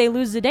if they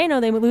lose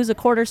Zdeno, they lose a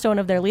cornerstone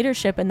of their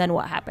leadership, and then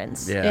what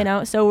happens? Yeah. You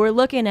know? So we're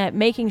looking at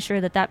making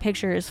sure that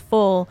picture is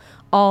full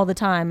all the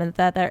time, and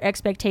that their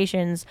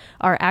expectations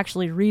are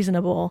actually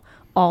reasonable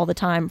all the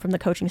time, from the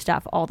coaching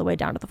staff all the way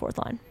down to the fourth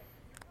line.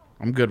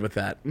 I'm good with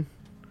that.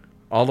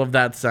 All of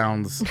that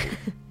sounds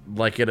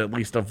like it at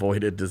least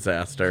avoided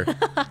disaster.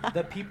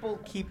 The people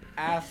keep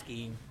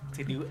asking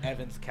to do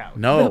Evan's couch.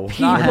 No,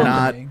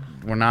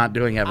 we're not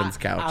doing Evan's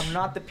couch. I'm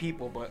not the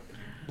people, but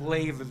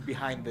Blaze is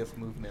behind this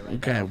movement right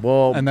Okay, now.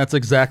 well... And that's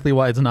exactly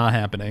why it's not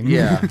happening.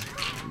 Yeah.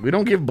 We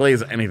don't give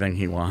Blaze anything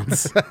he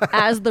wants.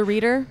 As the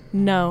reader,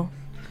 no.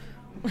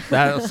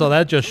 So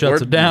that just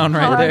shuts it down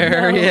right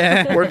there. No.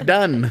 Yeah. We're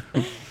done.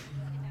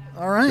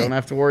 All right. Don't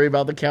have to worry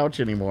about the couch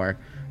anymore.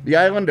 The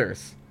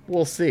Islanders.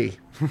 We'll see.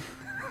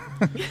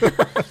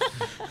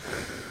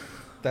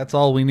 That's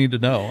all we need to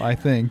know, I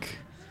think.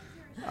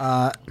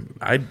 I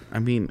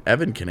mean,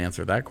 Evan can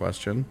answer that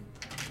question.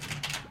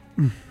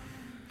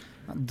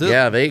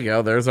 Yeah, there you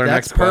go. There's our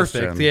next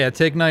perfect. question. Yeah,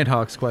 take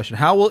Nighthawk's question.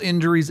 How will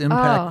injuries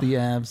impact the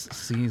Avs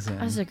season?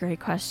 That's a great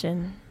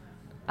question.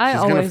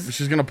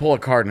 She's gonna pull a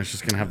card, and it's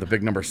just gonna have the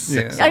big number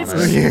 6 on It's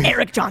it.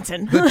 Eric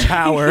Johnson. The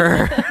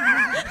Tower.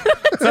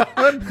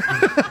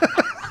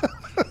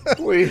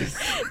 Please.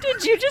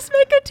 Did you just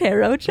make a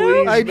tarot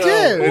joke? I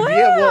did. Wow.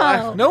 Yeah,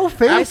 well, No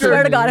face. I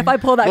swear to God, if I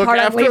pull that card,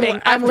 I'm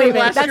leaving. I'm leaving.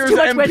 Last That's year's too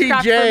much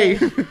witchcraft for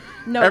MPJ. me.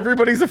 No.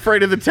 Everybody's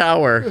afraid of the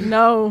Tower.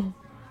 No.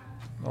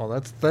 Oh,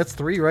 that's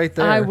 3 right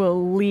there. I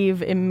will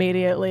leave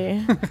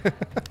immediately.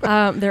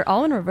 They're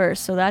all in reverse,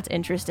 so that's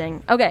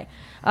interesting. Okay,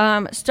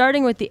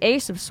 starting with the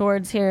Ace of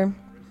Swords here.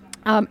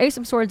 Ace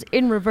of Swords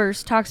in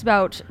reverse talks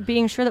about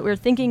being sure that we're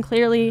thinking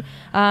clearly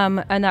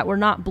and that we're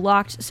not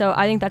blocked. So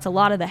I think that's a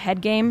lot of the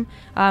head game,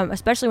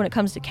 especially when it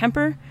comes to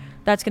Kemper.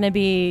 That's going to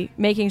be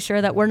making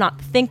sure that we're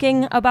not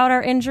thinking about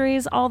our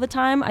injuries all the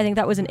time. I think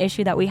that was an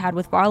issue that we had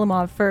with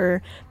Varlamov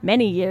for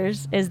many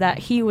years, is that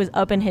he was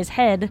up in his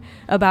head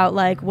about,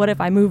 like, what if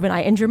I move and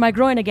I injure my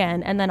groin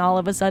again? And then all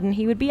of a sudden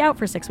he would be out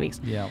for 6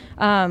 weeks. Yeah.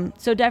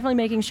 So definitely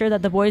making sure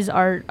that the boys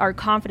are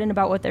confident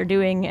about what they're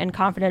doing and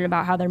confident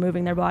about how they're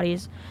moving their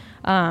bodies.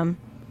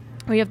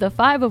 We have the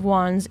Five of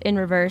Wands in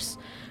reverse.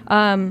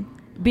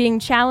 being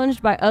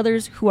challenged by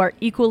others who are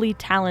equally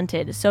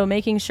talented. So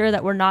making sure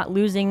that we're not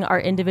losing our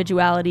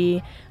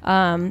individuality,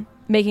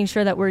 making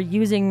sure that we're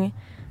using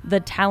the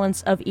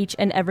talents of each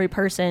and every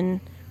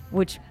person,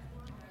 which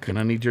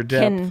Gonna need your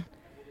depth.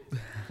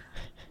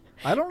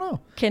 I don't know.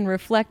 Can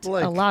reflect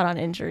Like, a lot on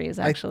injuries,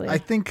 actually. I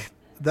think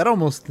that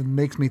almost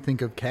makes me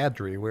think of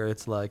Kadri, where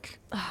it's like,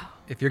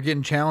 if you're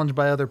getting challenged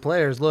by other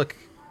players, look,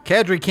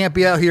 Kadri can't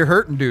be out here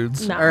hurting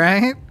dudes, No. all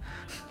right?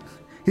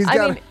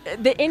 I mean,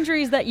 the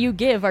injuries that you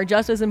give are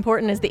just as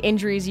important as the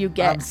injuries you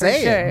get, I'm for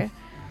saying. sure.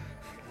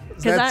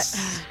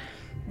 Because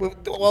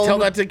Tell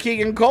that to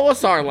Keegan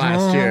Colasar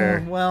last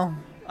year. Well,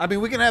 I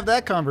mean, we can have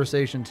that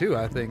conversation too,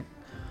 I think.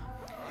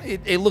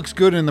 It looks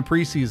good in the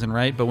preseason,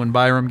 right? But when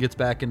Byram gets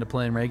back into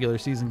playing regular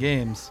season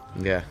games,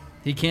 Yeah.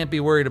 he can't be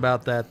worried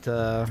about that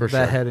For that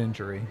sure. head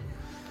injury.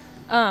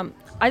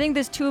 I think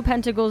this 2 of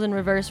Pentacles in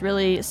reverse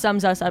really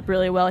sums us up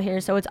really well here.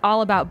 So it's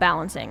all about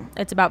balancing.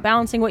 It's about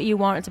balancing what you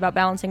want. It's about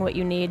balancing what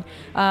you need.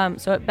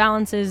 So it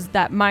balances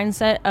that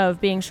mindset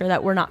of being sure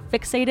that we're not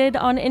fixated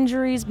on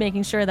injuries,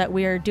 making sure that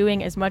we are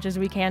doing as much as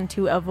we can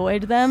to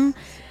avoid them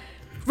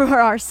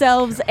for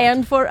ourselves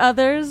and for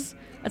others.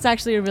 That's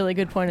actually a really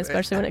good point,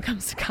 especially when it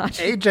comes to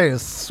Kachi. AJ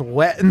is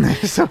sweating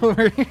this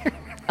over here.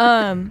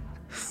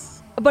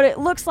 But it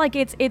looks like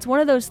it's one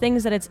of those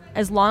things that it's,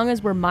 as long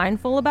as we're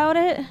mindful about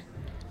it,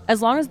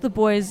 as long as the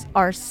boys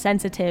are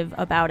sensitive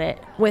about it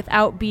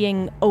without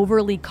being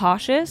overly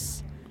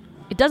cautious,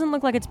 it doesn't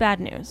look like it's bad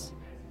news.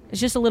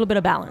 It's just a little bit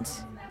of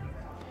balance.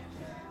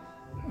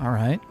 All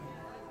right.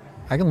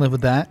 I can live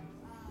with that.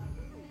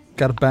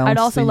 Got to balance. I'd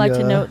also like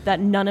to note that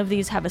none of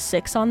these have a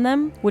 6 on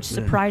them, which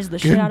surprised the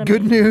shit out of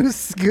good me.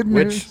 news. Good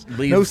Which news.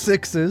 leads- No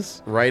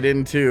 6s. Right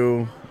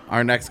into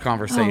our next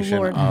conversation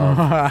Lord.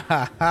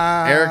 of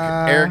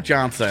Eric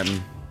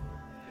Johnson.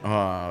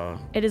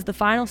 It is the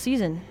final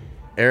season.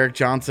 Eric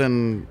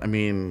Johnson, I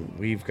mean,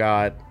 we've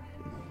got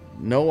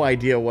no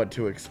idea what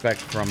to expect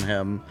from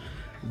him,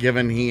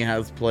 given he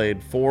has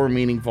played 4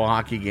 meaningful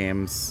hockey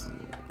games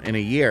in a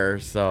year.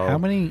 So How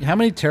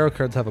many tarot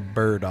cards have a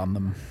bird on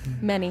them?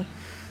 Many.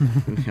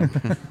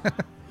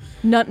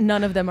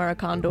 None of them are a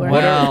condor.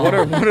 what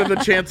are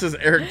the chances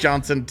Eric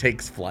Johnson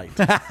takes flight?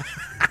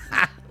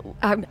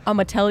 I'm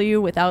gonna tell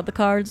you without the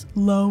cards,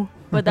 low.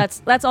 But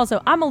that's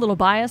also, I'm a little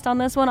biased on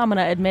this one. I'm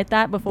gonna admit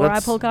that before I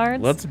pull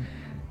cards.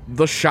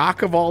 The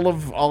shock of all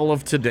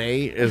of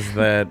today is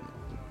that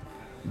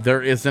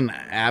there is an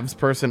abs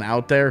person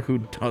out there who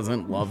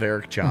doesn't love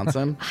Eric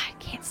Johnson. I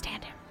can't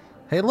stand him.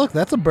 Hey, look,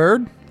 that's a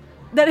bird.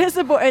 That is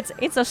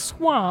it's a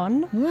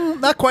swan.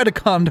 Not quite a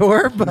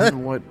condor, but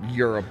What?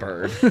 You're a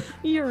bird.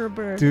 You're a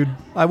bird. dude,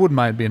 I wouldn't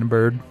mind being a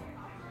bird.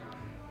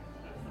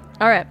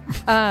 All right.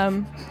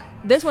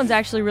 This one's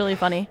actually really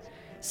funny.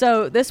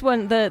 So this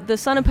one, the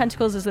Son of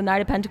Pentacles is the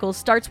Knight of Pentacles,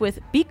 starts with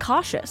be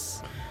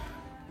cautious.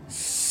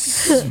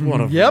 What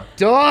have Yep. you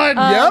done?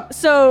 Yep.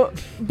 So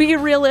be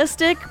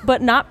realistic,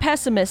 but not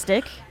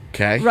pessimistic,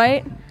 Okay.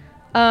 right?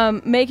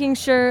 Making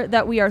sure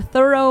that we are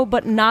thorough,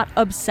 but not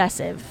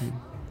obsessive.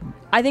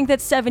 I think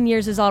that 7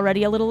 years is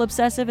already a little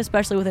obsessive,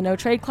 especially with a no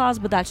trade clause,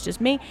 but that's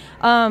just me.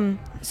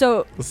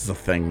 So This is a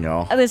thing,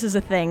 y'all. this is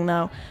a thing,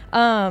 though.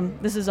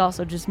 This is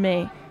also just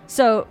me.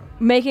 So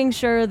making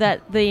sure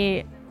that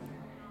the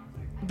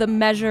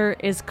measure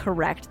is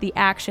correct, the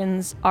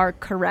actions are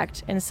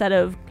correct, instead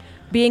of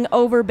being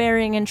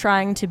overbearing and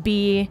trying to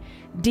be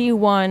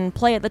D1,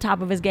 play at the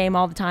top of his game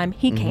all the time.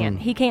 He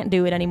can't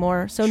do it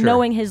anymore. So Sure.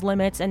 knowing his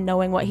limits and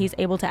knowing what he's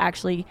able to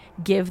actually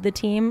give the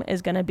team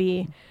is going to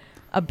be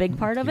a big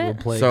part of We'll it.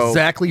 play So-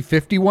 exactly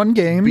 51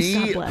 games,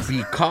 God bless.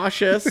 Be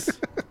cautious.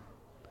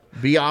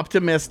 Be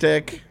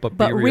optimistic. but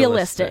But be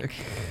realistic.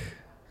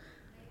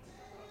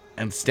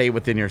 And stay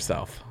within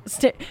yourself.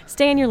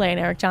 Stay in your lane,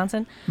 Eric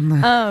Johnson.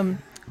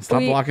 Stop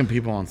We- blocking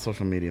people on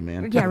social media,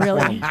 man. Yeah,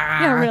 really.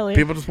 Yeah, really.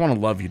 People just want to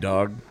love you,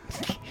 dog.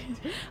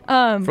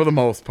 For the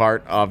most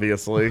part,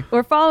 obviously.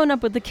 We're following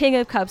up with the King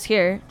of Cups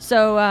here.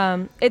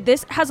 So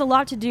this has a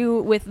lot to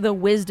do with the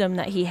wisdom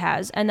that he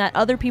has, and that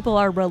other people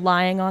are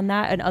relying on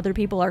that, and other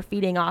people are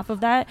feeding off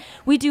of that.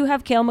 We do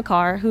have Cale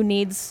Makar, who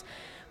needs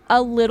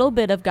a little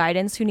bit of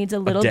guidance, who needs a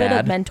little bit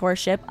of dad.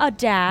 mentorship, a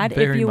dad,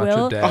 Very if you much a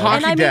will. dad. A hockey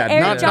And I mean, dad.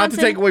 Eric Not to Johnson-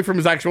 take away from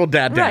his actual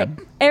dad. Right.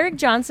 Eric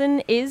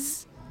Johnson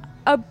is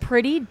a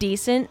pretty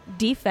decent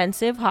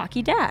defensive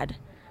hockey dad.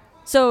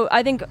 So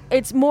I think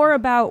it's more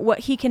about what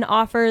he can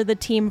offer the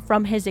team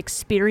from his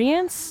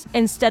experience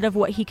instead of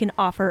what he can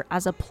offer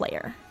as a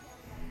player.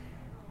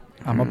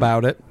 I'm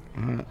about it.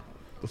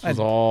 This was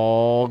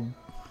all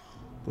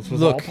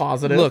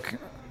positive. Look,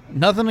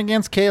 nothing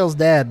against Kale's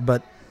dad,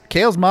 but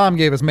Kale's mom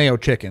gave us mayo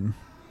chicken.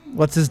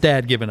 What's his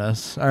dad giving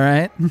us? All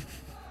right.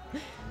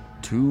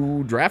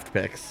 2 draft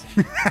picks.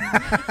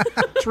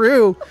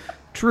 True.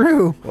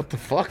 What the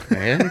fuck,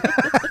 man?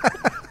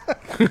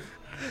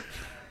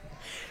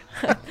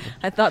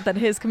 I thought that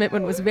his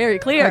commitment was very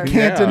clear. I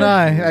can't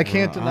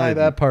Yeah. deny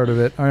that part of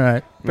it. All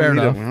right. Fair We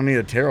enough. don't need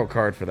a tarot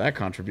card for that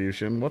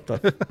contribution. What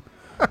the?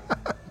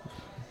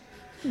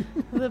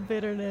 The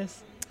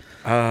bitterness.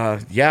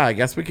 Yeah, I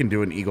guess we can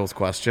do an Eagles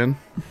question.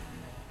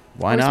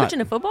 Why Are we not? switching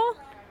to football?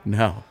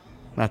 No,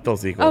 not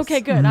those Eagles.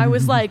 Okay, good. I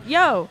was like,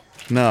 yo,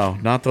 No,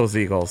 not those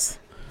Eagles.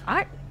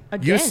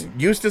 again.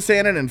 Used to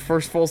Sandin in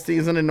first full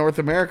season in North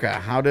America.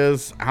 How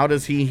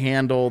does he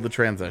handle the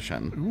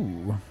transition?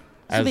 Ooh.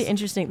 This will be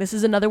interesting. This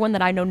is another one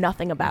that I know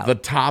nothing about. The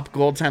top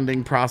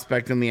goaltending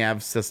prospect in the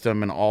Avs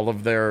system, and all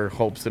of their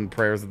hopes and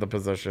prayers at the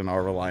position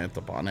are reliant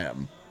upon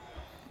him.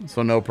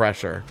 So no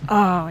pressure.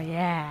 Oh,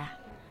 yeah.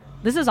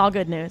 This is all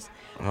good news.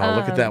 Oh,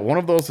 look at that. One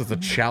of those is a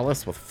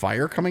chalice with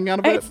fire coming out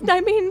of it.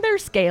 They're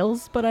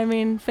scales, but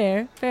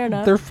fair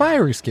enough. They're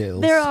fiery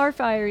scales. There are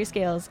fiery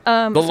scales.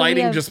 The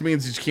lighting just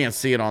means you can't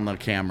see it on the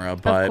camera,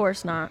 but of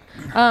course not.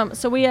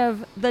 So we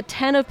have the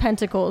 10 of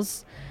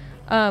Pentacles,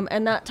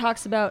 and that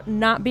talks about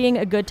not being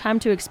a good time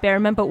to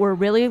experiment, but we're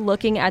really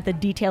looking at the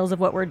details of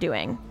what we're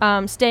doing.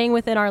 Staying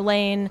within our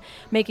lane,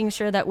 making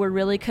sure that we're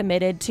really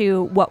committed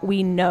to what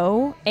we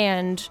know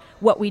and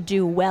what we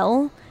do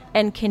well,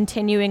 and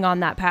continuing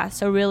on that path.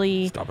 So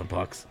really... Stopping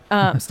pucks.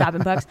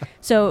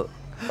 So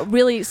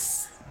really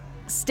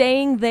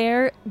staying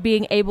there,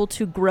 being able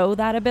to grow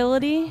that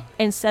ability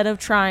instead of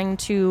trying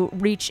to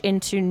reach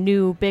into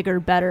new, bigger,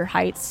 better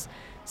heights.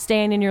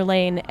 Staying in your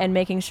lane and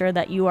making sure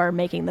that you are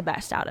making the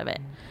best out of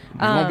it. You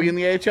won't be in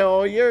the AHL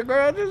all year,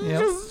 girl.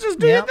 Just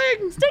do your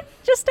thing.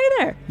 Just stay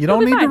there. You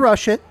don't need to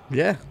rush it.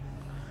 Yeah.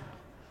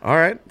 All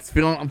right.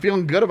 I'm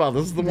feeling good about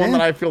this. This is the one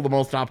that I feel the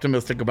most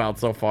optimistic about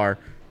so far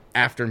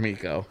after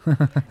Mikko.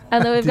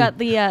 And then we've got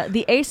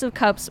the Ace of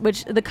Cups,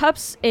 which the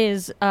Cups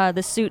is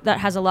the suit that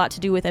has a lot to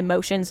do with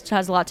emotions. It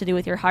has a lot to do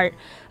with your heart.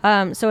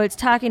 So it's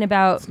talking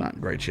about... It's not in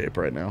great shape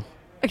right now.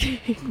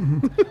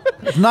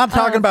 It's not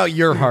talking about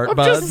your heart,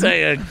 but Just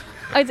saying.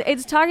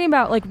 It's talking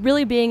about like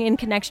really being in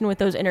connection with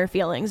those inner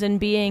feelings and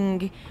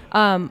being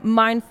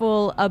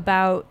mindful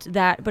about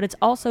that. But it's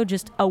also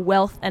just a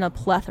wealth and a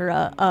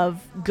plethora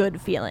of good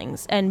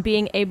feelings and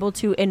being able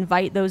to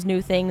invite those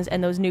new things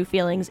and those new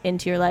feelings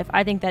into your life.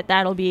 I think that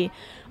that'll be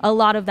a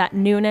lot of that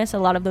newness. A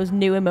lot of those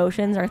new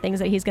emotions are things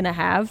that he's going to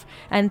have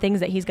and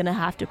things that he's going to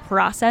have to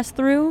process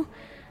through.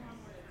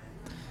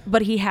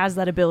 But he has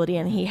that ability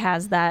and he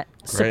has that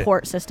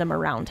support system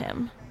around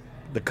him.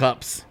 The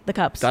cups.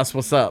 That's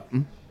what's up.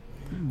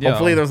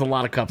 Hopefully there's a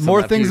lot of cups. More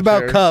in that things future.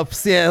 about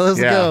cups. Yeah, let's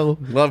go.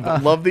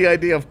 Love the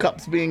idea of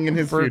cups being in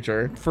his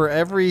future. For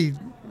every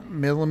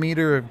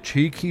millimeter of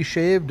cheek he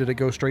shaved, did it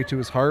go straight to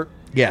his heart?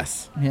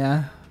 Yes.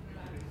 Yeah.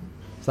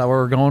 Is that what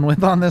we're going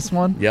with on this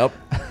one? Yep.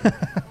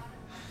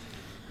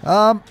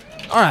 All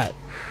right.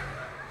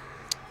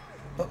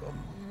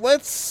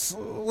 Let's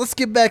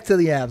get back to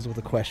the Avs with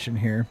a question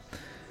here.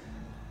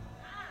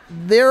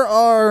 There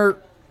are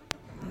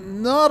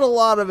not a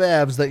lot of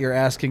Avs that you're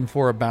asking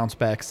for a bounce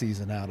back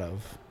season out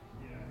of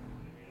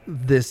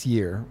this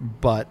year,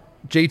 but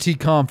JT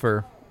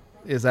Compher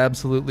is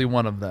absolutely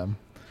one of them.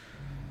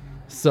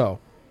 So,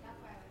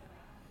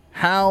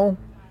 how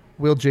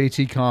will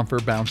JT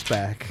Compher bounce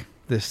back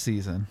this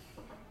season?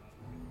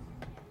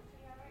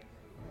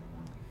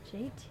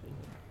 JT.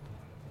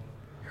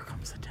 Here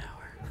comes the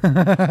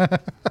tower.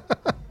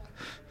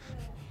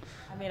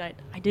 I mean,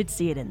 I did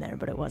see it in there,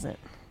 but it wasn't.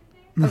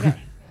 Okay.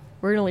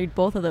 We're going to lead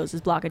both of those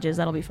as blockages.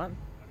 That'll be fun.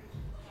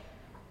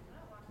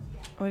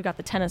 Oh, we've got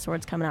the Ten of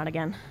Swords coming out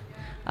again.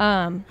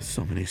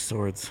 So many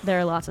swords. There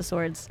are lots of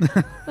swords.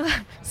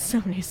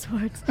 So many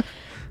swords.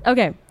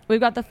 Okay. We've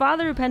got the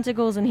Father of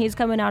Pentacles, and he's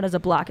coming out as a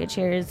blockage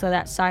here, so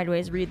that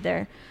sideways read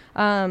there.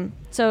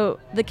 So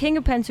the King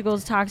of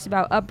Pentacles talks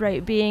about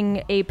upright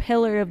being a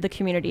pillar of the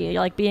community,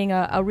 like being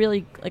a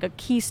really like a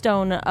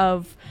keystone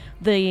of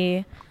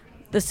the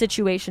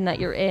situation that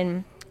you're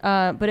in.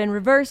 But in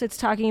reverse, it's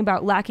talking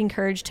about lacking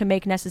courage to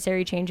make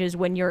necessary changes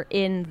when you're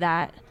in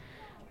that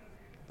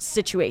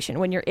situation,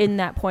 when you're in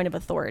that point of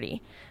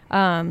authority.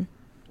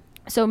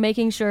 So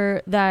making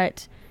sure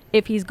that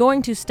if he's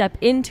going to step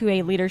into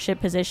a leadership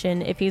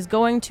position, if he's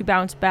going to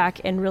bounce back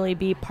and really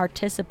be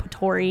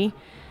participatory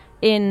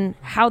in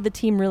how the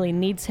team really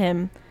needs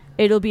him,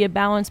 it'll be a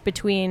balance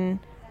between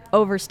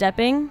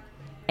overstepping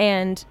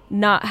and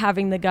not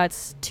having the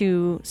guts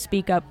to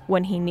speak up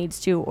when he needs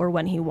to or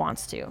when he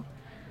wants to.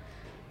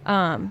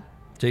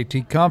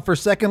 JT Compher,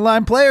 second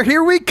line player.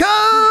 Here we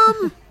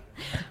come.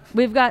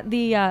 We've got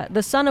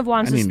the Son of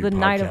Wands is the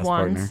Knight of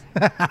Wands.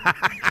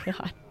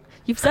 God.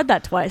 You've said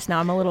that twice now.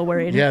 I'm a little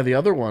worried. Yeah, the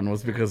other one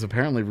was because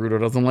apparently Rudo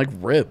doesn't like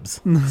ribs.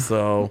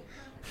 So,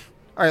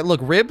 all right, look,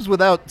 ribs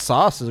without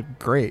sauce is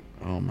great.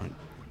 Oh my.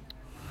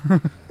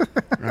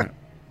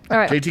 All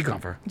right. JT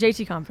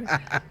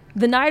Compher.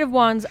 The Knight of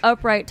Wands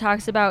upright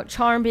talks about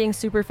charm being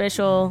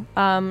superficial,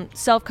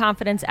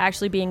 self-confidence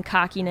actually being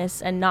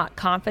cockiness and not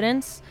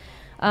confidence.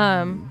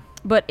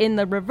 But in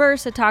the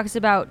reverse, it talks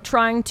about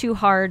trying too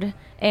hard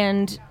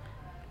and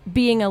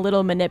being a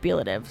little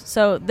manipulative.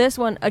 So this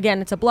one,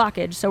 again, it's a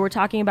blockage. So we're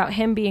talking about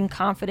him being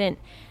confident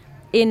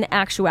in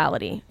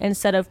actuality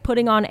instead of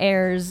putting on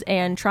airs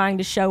and trying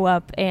to show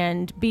up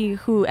and be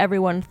who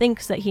everyone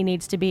thinks that he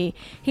needs to be.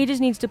 He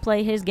just needs to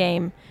play his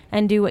game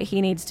and do what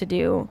he needs to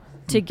do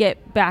to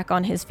get back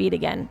on his feet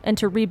again and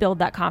to rebuild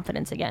that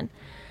confidence again.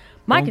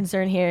 My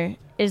concern here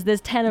is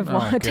this 10 of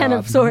Oh, ten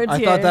of God. swords I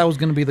here. thought that was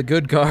going to be the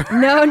good card.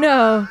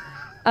 No.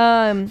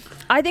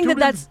 I think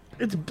that's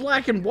It's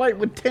black and white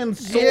with 10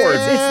 swords.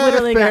 it's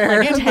literally got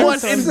like fair. 10 What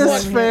swords. in on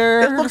what it.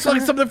 fair. It looks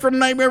like something from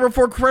Nightmare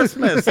Before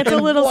Christmas. It's a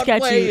In little what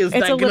sketchy. way is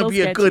It's that a going to little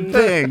be a good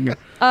thing?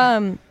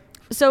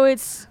 So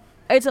it's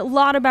a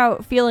lot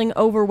about feeling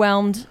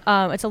overwhelmed.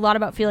 It's a lot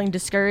about feeling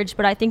discouraged,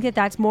 but I think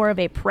that's more of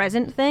a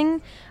present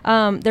thing.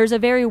 There's a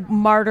very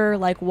martyr,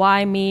 like,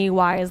 why me?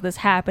 Why is this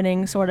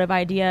happening? Sort of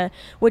idea,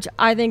 which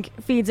I think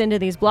feeds into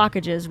these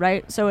blockages,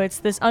 right? So it's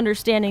this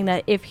understanding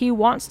that if he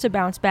wants to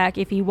bounce back,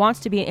 if he wants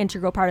to be an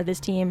integral part of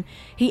this team,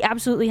 he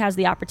absolutely has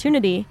the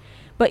opportunity.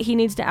 But he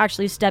needs to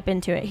actually step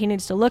into it. He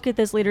needs to look at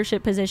this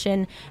leadership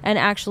position and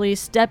actually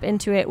step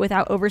into it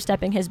without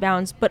overstepping his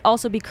bounds, but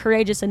also be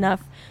courageous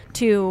enough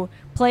to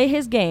play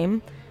his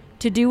game,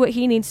 to do what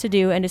he needs to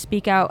do, and to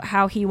speak out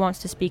how he wants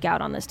to speak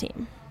out on this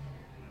team.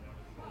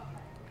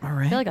 All I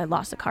right. feel like I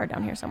lost a card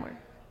down here somewhere.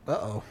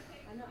 Uh-oh.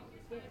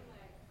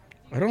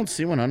 I don't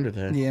see one under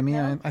there. Yeah, I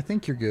mean, I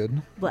think you're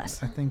good.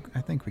 Bless. I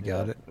think we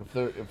got it. If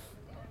there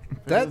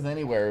That- was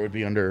anywhere, it would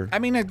be under. I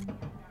mean,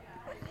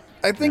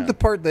 I think the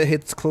part that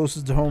hits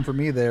closest to home for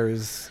me there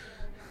is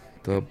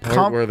The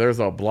part where there's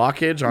a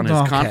blockage on his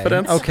Okay,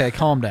 confidence. Okay,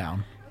 calm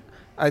down.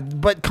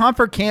 But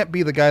Comfort can't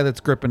be the guy that's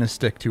gripping his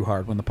stick too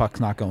hard when the puck's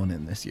not going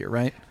in this year,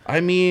 right? I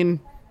mean,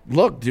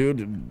 look,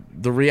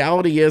 dude. The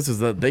reality is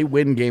that they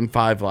win Game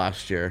 5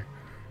 last year.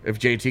 If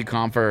JT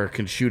Compher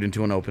can shoot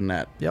into an open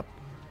net, Yep.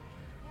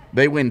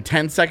 they win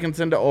 10 seconds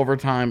into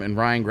overtime, and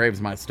Ryan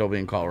Graves might still be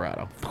in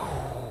Colorado,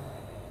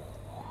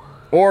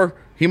 or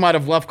he might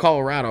have left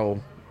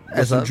Colorado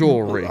with some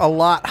jewelry. A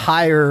lot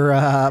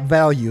higher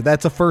value.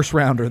 That's a first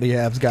rounder the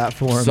Avs got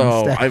for him.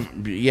 So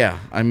instead.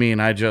 I mean,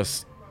 I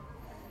just.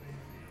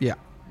 Yeah.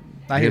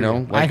 I hear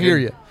you. Like, I hear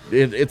you.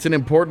 It's an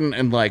important,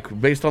 and like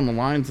based on the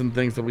lines and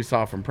things that we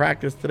saw from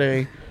practice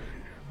today,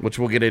 which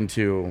we'll get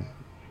into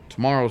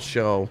tomorrow's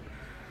show.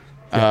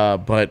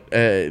 But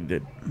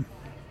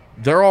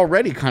they're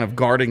already kind of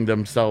guarding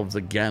themselves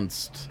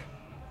against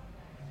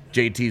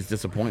JT's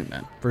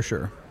disappointment. For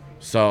sure.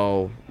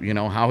 So,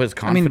 how his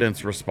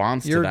confidence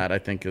responds to that, I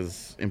think,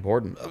 is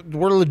important.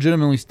 We're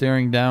legitimately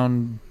staring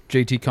down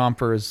JT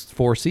Compher as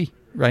 4C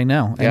right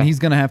now. And he's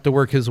going to have to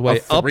work his way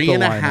up the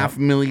lineup. $3.5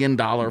 million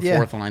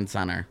fourth line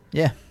center.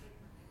 Yeah.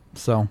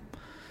 So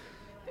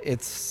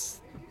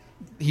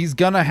he's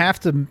going to have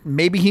to,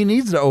 maybe he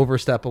needs to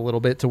overstep a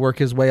little bit to work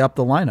his way up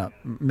the lineup.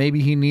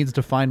 Maybe he needs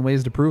to find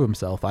ways to prove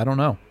himself. I don't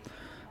know.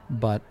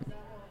 But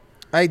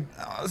I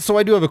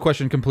do have a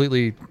question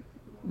completely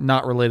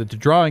not related to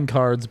drawing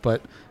cards,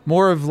 but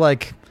more of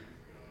like,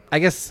 I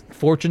guess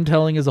fortune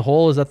telling as a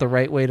whole, is that the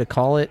right way to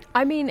call it?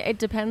 I mean, it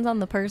depends on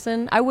the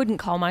person. I wouldn't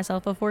call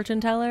myself a fortune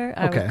teller.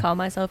 I Okay. would call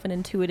myself an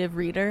intuitive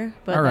reader,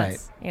 but All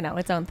that's,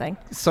 its own thing.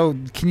 So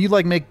can you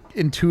like make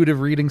intuitive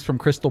readings from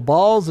crystal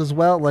balls as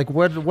well? Like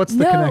what's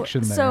the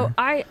connection there? So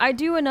I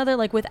do another,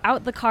 like,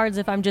 without the cards,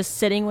 if I'm just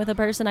sitting with a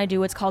person, I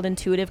do what's called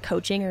intuitive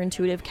coaching or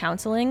intuitive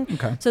counseling.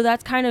 Okay. So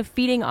that's kind of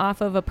feeding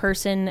off of a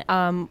person,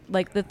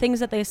 like the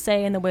things that they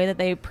say and the way that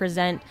they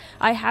present.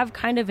 I have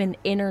kind of an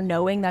inner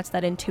knowing, that's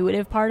that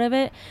intuitive part of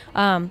it,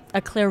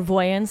 a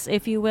clairvoyance,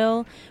 if you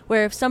will,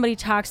 where if somebody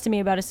talks to me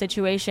about a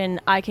situation,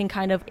 I can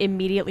kind of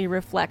immediately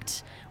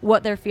reflect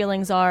what their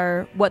feelings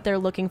are, what they're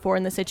looking for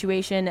in the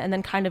situation, and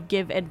then kind of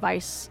give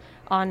advice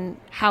on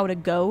how to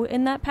go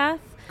in that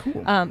path.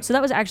 Cool. So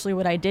that was actually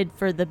what I did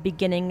for the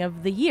beginning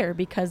of the year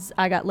because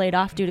I got laid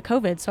off due to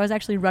COVID. So I was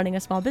actually running a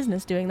small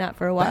business doing that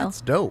for a while.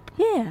 That's dope.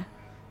 Yeah.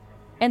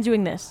 And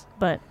doing this,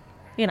 but,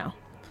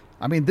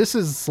 I mean, this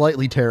is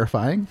slightly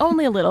terrifying,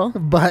 only a little.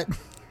 but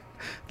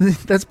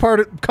that's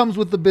comes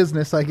with the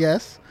business, I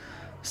guess.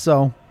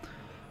 So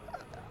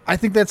I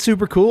think that's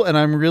super cool, and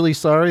I'm really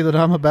sorry that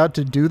I'm about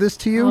to do this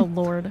to you. Oh,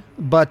 Lord.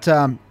 But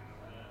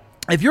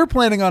if you're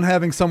planning on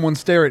having someone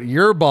stare at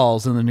your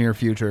balls in the near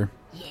future,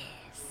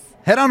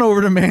 head on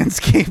over to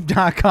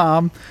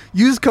manscaped.com.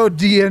 Use code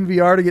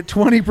DNVR to get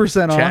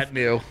 20% off. Chat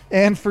knew.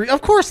 And free.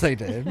 Of course they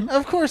did.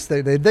 Of course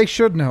they did. They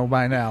should know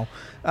by now.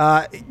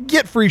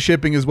 Get free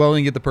shipping as well.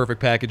 You can get the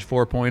Perfect Package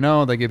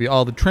 4.0. They give you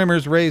all the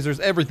trimmers, razors,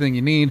 everything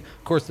you need.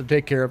 Of course, to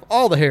take care of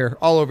all the hair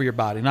all over your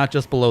body, not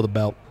just below the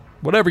belt.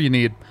 Whatever you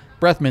need.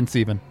 Breath mints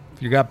even.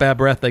 If you got bad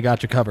breath, they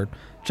got you covered.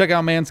 Check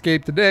out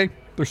Manscaped today.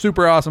 They're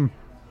super awesome.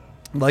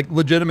 Like,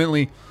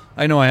 legitimately,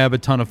 I know I have a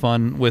ton of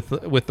fun with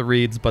the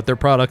reads, but their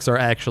products are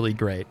actually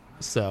great.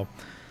 So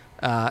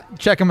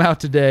check them out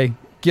today.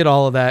 Get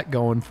all of that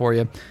going for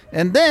you.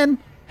 And then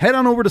head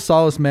on over to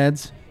Solace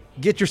Meds.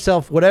 Get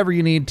yourself whatever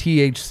you need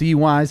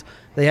THC-wise.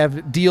 They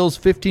have deals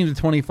 15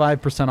 to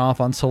 25% off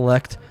on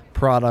select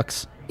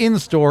products in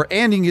store,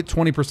 and you can get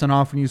 20%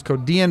 off and use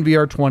code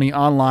DNVR20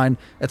 online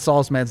at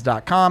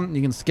solacemeds.com.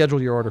 You can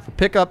schedule your order for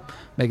pickup.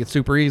 Make it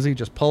super easy.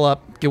 Just pull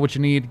up, get what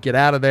you need, get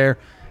out of there.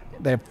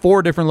 They have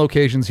 4 different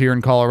locations here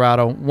in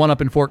Colorado, one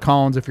up in Fort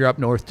Collins if you're up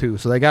north too.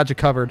 So they got you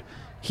covered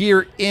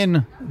here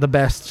in the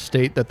best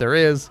state that there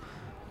is.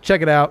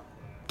 Check it out.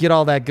 Get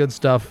all that good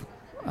stuff.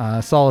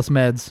 Solace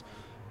Meds.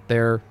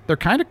 They're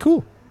kind of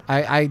cool.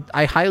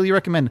 I highly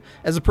recommend.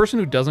 As a person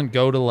who doesn't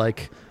go to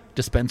like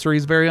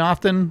dispensaries very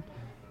often,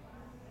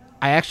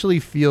 I actually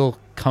feel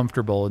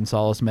comfortable in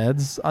Solace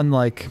Meds.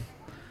 Unlike,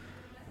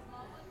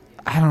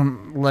 I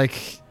don't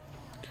like.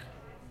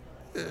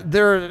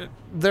 There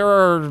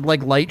are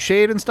like Light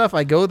Shade and stuff.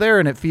 I go there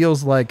and it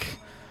feels like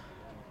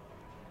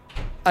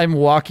I'm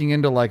walking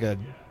into like a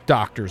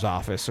doctor's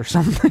office or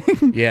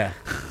something. Yeah.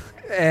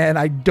 And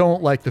I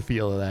don't like the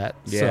feel of that.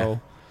 Yeah.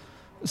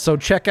 So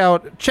check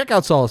out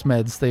Solace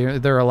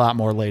Meds. They're a lot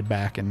more laid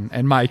back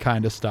and my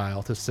kind of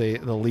style, to say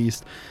the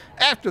least.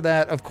 After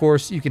that, of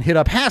course, you can hit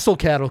up Hassel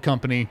Cattle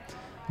Company.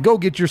 Go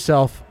get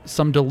yourself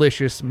some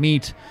delicious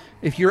meat.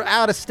 If you're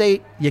out of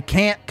state, you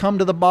can't come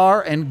to the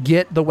bar and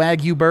get the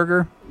Wagyu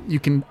burger. You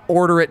can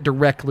order it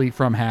directly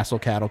from Hassel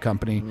Cattle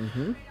Company.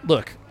 Mm-hmm.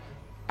 Look,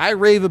 I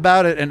rave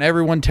about it, and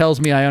everyone tells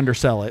me I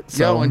undersell it.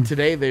 So, and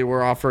today they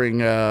were offering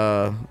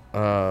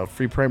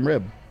free prime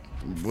rib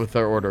with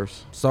their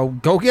orders. So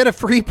go get a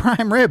free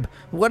prime rib.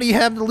 What do you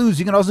have to lose?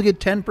 You can also get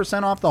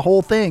 10% off the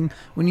whole thing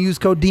when you use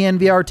code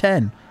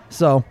DNVR10.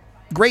 So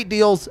great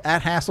deals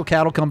at Hassel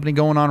Cattle Company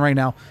going on right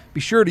now.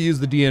 Be sure to use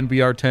the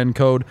DNVR10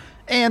 code.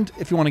 And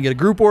if you want to get a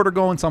group order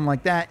going, something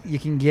like that, you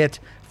can get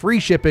free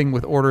shipping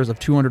with orders of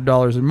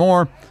 $200 or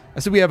more.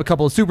 I said we have a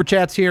couple of super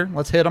chats here.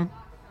 Let's hit them.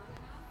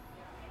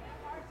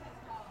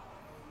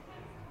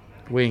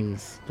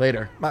 Wings.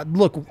 Later.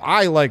 Look,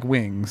 I like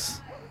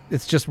wings.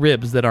 It's just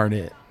ribs that aren't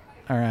it.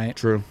 All right.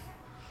 True.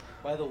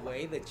 By the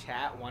way, the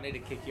chat wanted to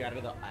kick you out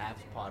of the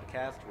Abs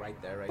podcast right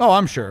there. Oh,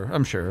 I'm sure.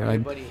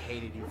 Everybody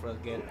hated you for a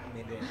good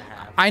minute and a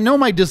half. I know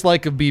my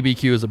dislike of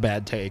BBQ is a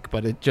bad take,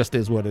 but it just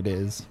is what it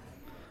is.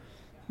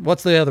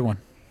 What's the other one?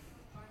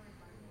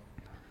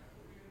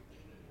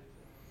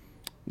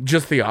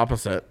 Just the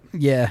opposite.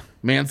 Yeah.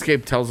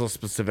 Manscaped tells us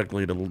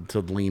specifically to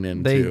lean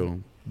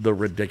into the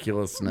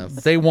ridiculousness.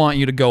 They want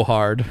you to go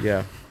hard.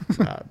 Yeah.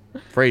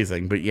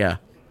 Phrasing, but yeah.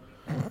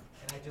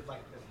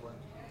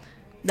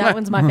 That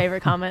one's my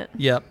favorite comment.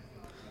 Yep.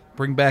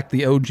 Bring back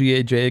the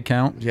OGAJ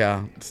account.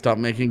 Yeah. Stop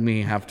making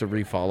me have to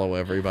refollow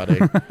everybody.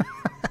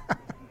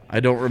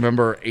 I don't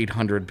remember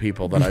 800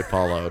 people that I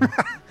followed.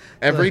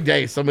 Every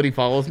day somebody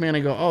follows me and I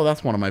go, oh,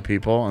 that's one of my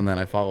people. And then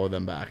I follow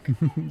them back.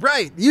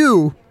 Right.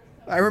 You.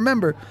 I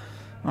remember.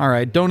 All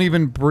right. Don't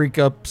even break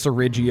up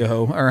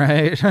Sergio. All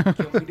right.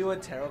 Can we do a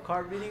tarot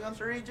card reading on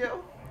Sergio?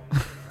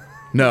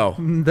 No.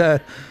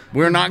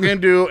 We're not going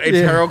to do a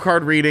tarot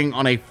card reading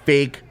on a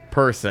fake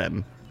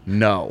person.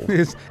 No.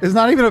 It's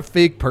not even a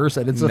fake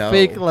person. It's a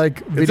fake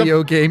like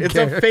video game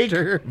character. It's a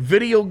fake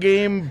video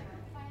game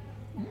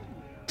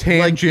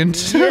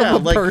tangent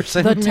of a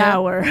person. The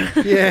tower.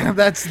 Yeah,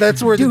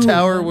 that's where the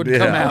tower would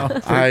come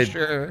out for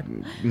sure.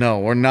 No,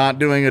 we're not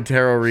doing a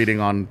tarot reading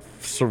on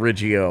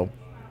Sergio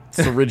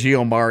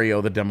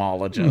Mario the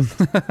Demologist.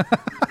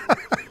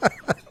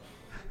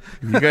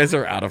 You guys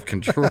are out of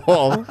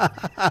control.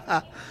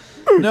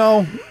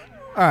 No.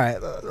 All right.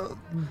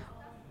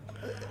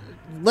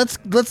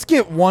 Let's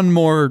get one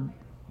more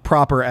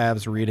proper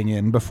Avs reading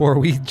in before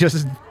we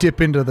just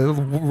dip into the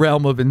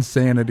realm of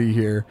insanity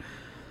here.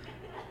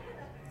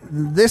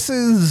 This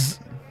is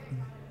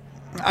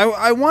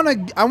I want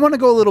to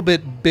go a little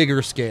bit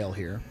bigger scale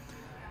here.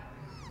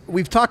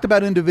 We've talked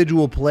about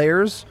individual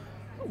players.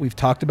 We've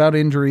talked about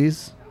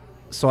injuries.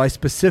 So I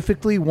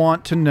specifically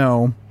want to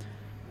know,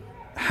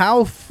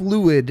 how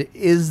fluid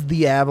is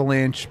the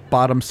Avalanche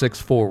bottom six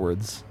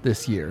forwards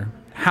this year?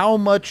 How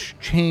much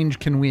change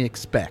can we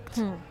expect?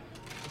 I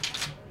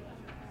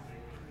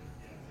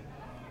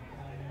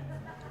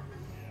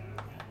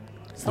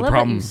love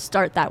that you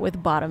start that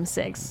with bottom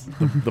six.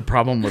 The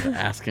problem with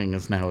asking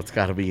is now it's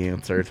got to be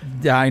answered.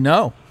 Yeah, I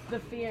know. The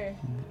fear.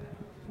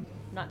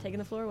 Not taking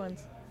the floor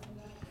ones.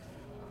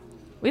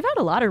 We've had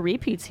a lot of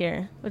repeats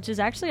here, which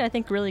is actually, I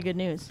think, really good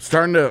news.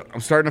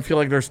 I'm starting to feel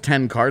like there's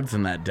 10 cards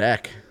in that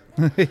deck.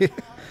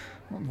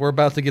 We're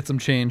about to get some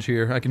change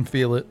here. I can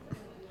feel it.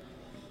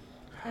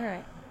 All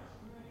right.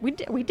 We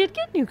did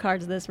get new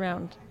cards this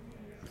round.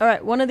 All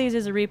right, one of these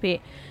is a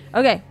repeat.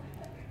 Okay,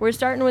 we're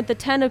starting with the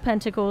 10 of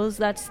Pentacles.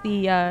 That's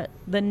the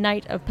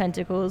Knight of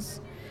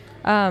Pentacles.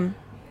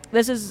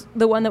 This is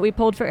the one that we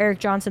pulled for Eric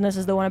Johnson. This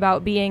is the one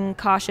about being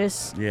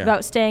cautious,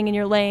 about staying in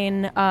your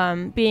lane,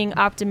 being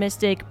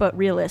optimistic but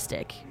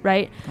realistic,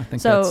 right? I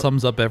think that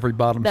sums up every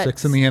bottom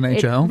six in the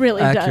NHL. It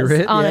really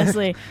does,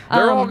 honestly.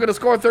 They're all going to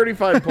score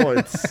 35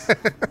 points.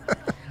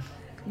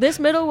 This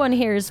middle one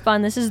here is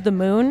fun. This is the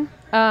Moon.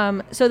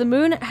 So the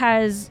Moon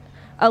has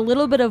a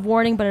little bit of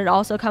warning, but it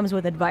also comes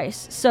with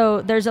advice.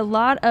 So there's a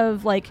lot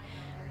of like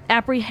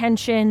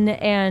apprehension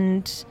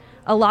and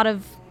a lot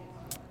of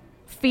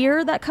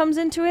fear that comes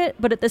into it,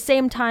 but at the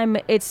same time,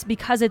 it's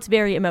because it's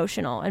very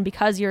emotional and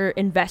because you're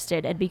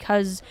invested and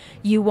because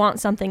you want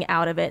something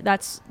out of it.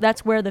 That's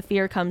where the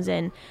fear comes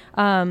in.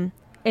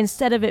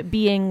 Instead of it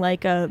being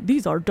like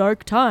these are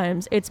dark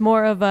times, it's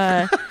more of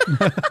a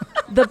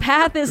the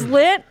path is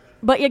lit,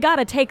 but you got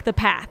to take the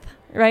path,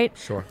 right?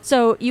 Sure.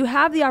 So you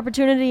have the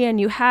opportunity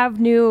and you have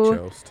new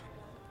Jost.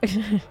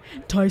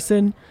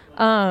 Tyson.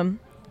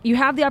 you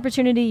have the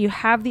opportunity, you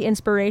have the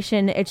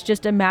inspiration. It's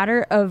just a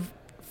matter of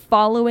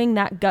following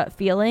that gut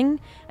feeling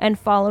and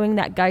following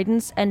that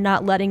guidance and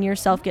not letting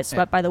yourself get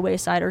swept by the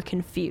wayside or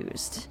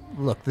confused.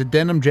 Look, the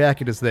denim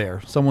jacket is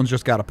there. Someone's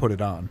just got to put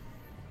it on.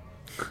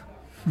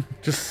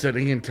 Just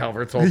sitting in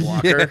Calvert's old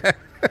locker.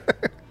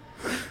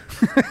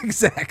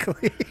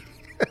 Exactly.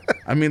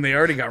 I mean, they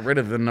already got rid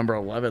of the number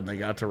 11. They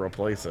got to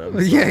replace him. So.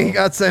 Yeah, he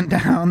got sent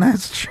down.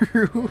 That's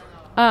true.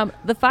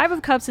 The 5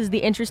 of Cups is the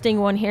interesting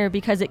one here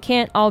because it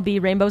can't all be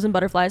rainbows and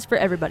butterflies for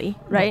everybody,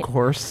 right? Of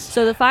course.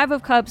 So the 5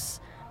 of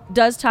Cups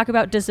does talk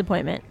about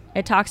disappointment.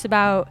 It talks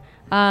about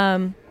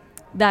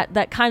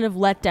that kind of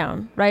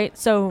letdown, right?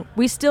 So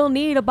we still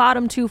need a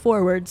bottom 2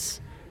 forwards,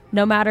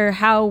 no matter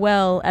how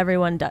well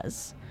everyone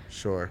does.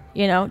 Sure.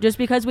 You know, just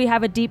because we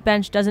have a deep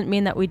bench doesn't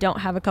mean that we don't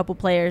have a couple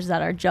players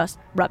that are just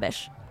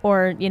rubbish,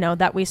 or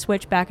that we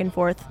switch back and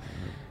forth.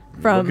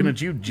 From looking at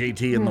you,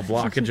 JT and the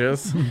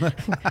Blockages.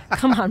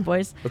 Come on,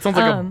 boys. That sounds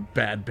like a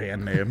bad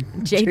band name.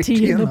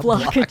 JT and the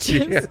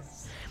Blockages.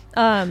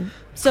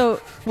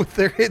 So with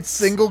their hit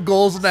single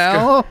goals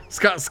now,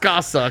 ska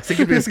sucks. It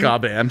could be a ska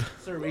band.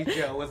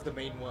 Sergio was the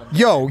main one.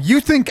 Yo, you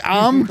think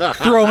I'm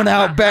throwing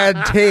out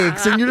bad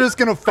takes and you're just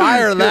gonna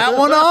fire that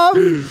one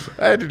off?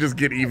 I had to just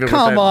get even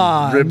Come with that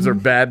on. ribs are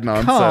bad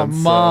nonsense.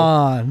 Come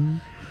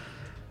on.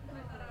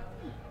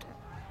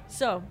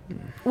 So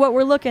what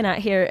we're looking at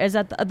here is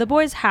that the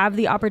boys have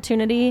the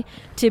opportunity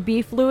to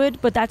be fluid,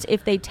 but that's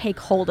if they take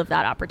hold of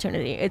that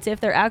opportunity. It's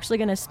if they're actually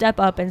going to step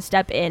up and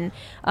step in.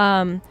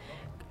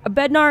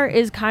 Bednar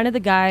is kind of the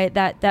guy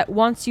that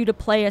wants you to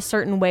play a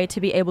certain way to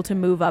be able to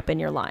move up in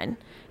your line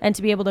and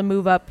to be able to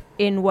move up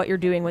in what you're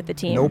doing with the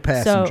team. No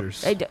passengers.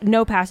 So,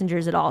 no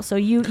passengers at all. So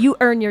you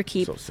earn your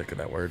keep. So sick of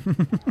that word.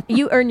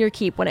 You earn your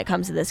keep when it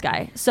comes to this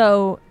guy.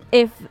 So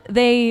if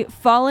they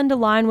fall into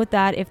line with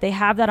that, if they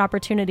have that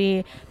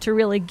opportunity to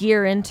really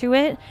gear into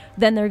it,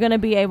 then they're going to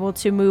be able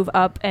to move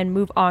up and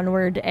move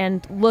onward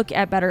and look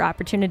at better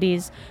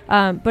opportunities.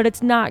 But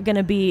it's not going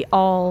to be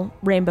all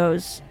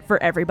rainbows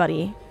for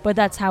everybody. But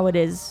that's how it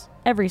is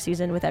every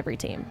season with every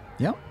team.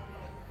 Yep.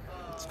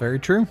 It's very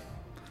true.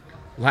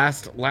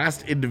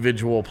 Last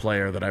individual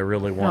player that I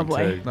really want to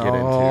get into.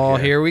 Oh,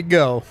 here we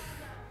go.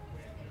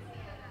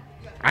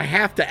 I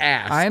have to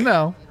ask. I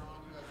know.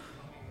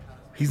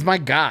 He's my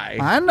guy.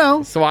 I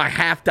know. So I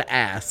have to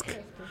ask.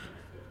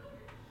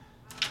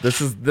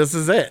 This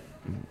is it.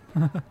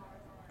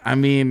 I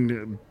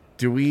mean,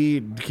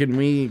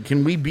 can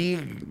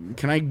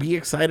I be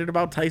excited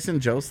about Tyson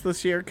Jost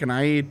this year?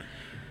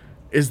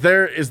 Is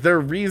there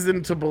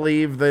reason to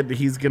believe that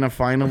he's going to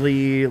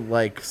finally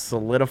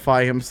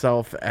solidify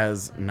himself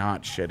as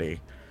not shitty?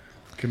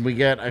 Can we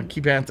get I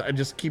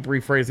just keep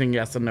rephrasing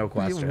yes and no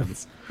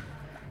questions.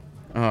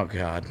 Oh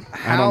god.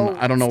 I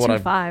don't know what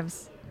Two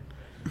 5s.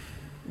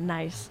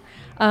 Nice.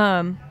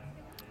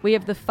 We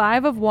have the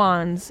 5 of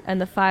Wands and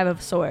the 5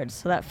 of Swords.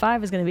 So that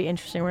 5 is going to be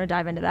interesting. We're going to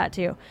dive into that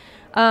too.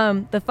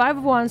 The 5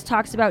 of Wands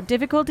talks about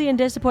difficulty and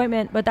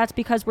disappointment, but that's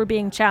because we're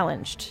being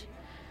challenged.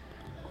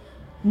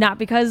 Not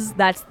because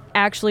that's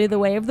actually the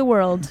way of the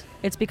world.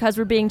 It's because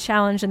we're being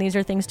challenged, and these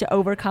are things to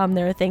overcome.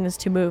 There are things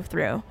to move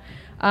through.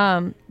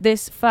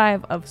 This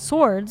 5 of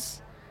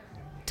Swords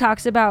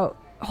talks about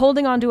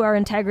holding on to our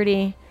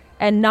integrity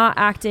and not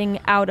acting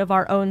out of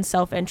our own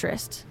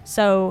self-interest.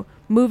 So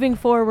moving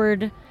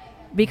forward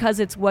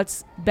because it's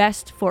what's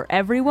best for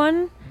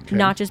everyone,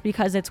 not just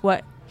because it's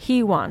what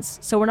he wants.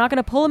 So we're not going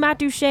to pull a Matt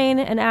Duchene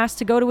and ask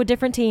to go to a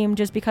different team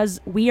just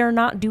because we are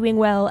not doing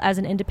well as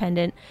an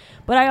independent.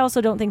 But I also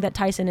don't think that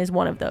Tyson is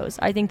one of those.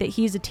 I think that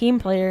he's a team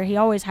player. He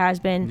always has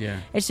been. Yeah.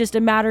 It's just a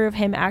matter of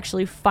him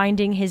actually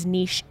finding his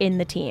niche in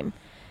the team.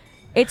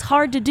 It's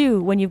hard to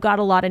do when you've got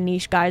a lot of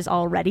niche guys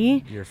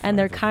already, and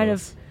they're kind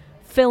of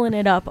filling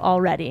it up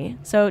already.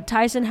 So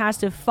Tyson has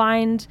to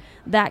find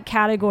that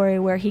category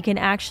where he can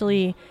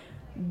actually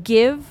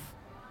give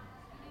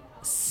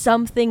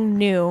something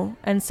new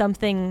and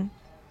something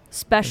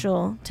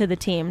special to the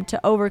team to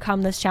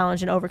overcome this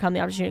challenge and overcome the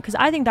opportunity. Because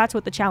I think that's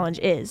what the challenge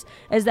is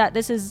that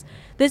this is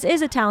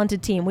a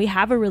talented team. We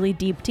have a really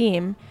deep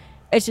team.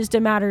 It's just a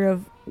matter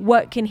of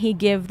what can he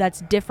give that's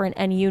different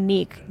and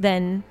unique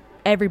than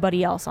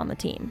everybody else on the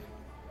team.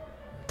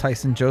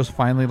 Tyson Jost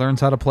finally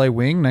learns how to play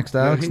wing next to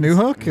Alex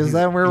Newhook. Is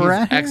that where we're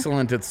at? He's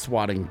excellent at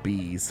swatting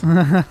bees.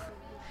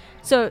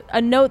 So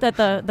a note that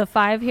the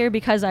 5 here,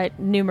 because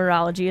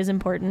numerology is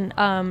important,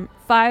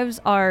 5s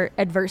are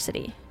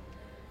adversity.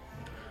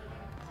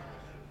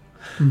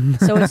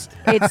 So it's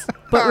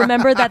but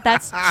remember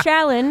that's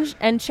challenge,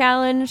 and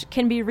challenge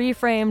can be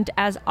reframed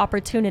as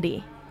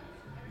opportunity.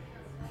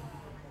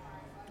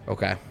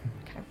 Okay.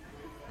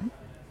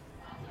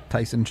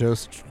 Tyson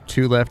Jost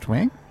 2 left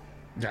wing.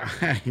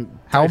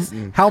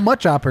 Tyson, How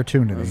much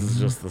opportunity? This is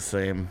just the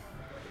same.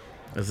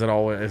 Is it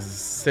always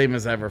same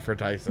as ever for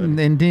Tyson?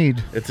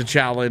 Indeed. It's a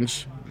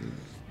challenge.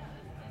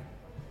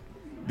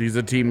 He's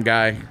a team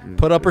guy.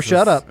 Put up or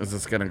shut up. Is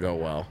this gonna go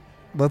well?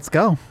 Let's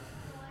go.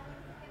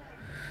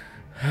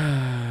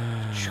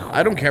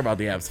 I don't care about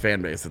the Avs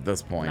fan base at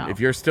this point. No. If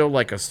you're still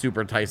like a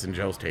super Tyson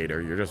Jost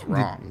hater, you're just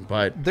wrong.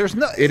 But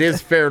it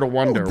is fair to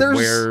wonder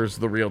where's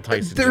the real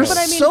Tyson There's Jost.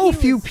 But I mean, so he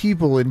few was-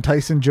 people in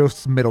Tyson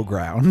Jost's middle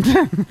ground.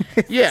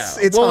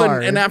 It's well,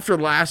 hard. and after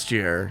last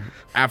year,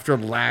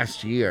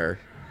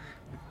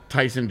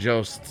 Tyson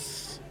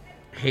Jost's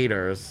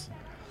haters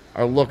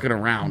are looking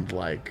around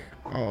like,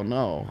 oh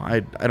no, I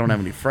don't have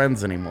any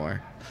friends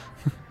anymore.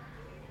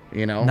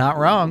 You know, Not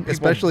wrong,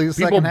 especially the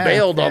people second half.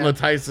 bailed on Yeah. the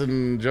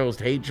Tyson Jost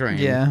hate train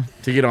Yeah.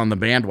 to get on the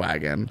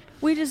bandwagon.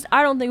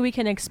 I don't think we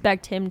can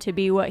expect him to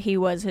be what he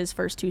was his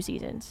first 2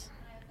 seasons.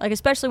 Like,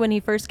 especially when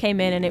he first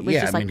came in and it was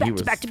Yeah, just I like mean,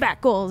 he back to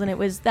back goals, and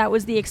that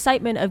was the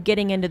excitement of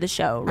getting into the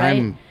show,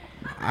 right?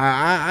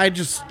 I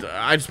just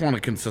want a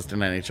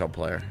consistent NHL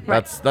player.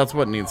 Right. That's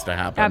what needs to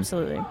happen.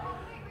 Absolutely.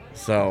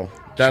 So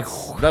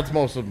that's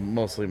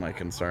mostly my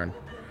concern.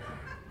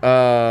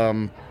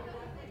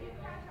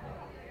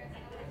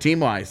 Team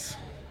wise,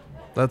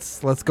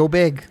 Let's go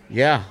big.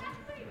 yeah,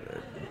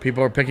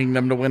 people are picking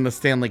them to win the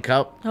Stanley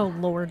Cup. Oh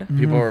Lord.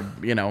 People are,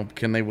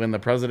 can they win the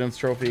President's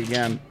Trophy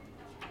again?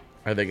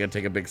 Are they going to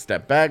take a big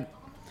step back?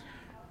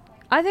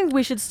 I think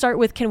we should start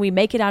with, can we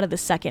make it out of the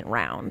second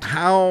round?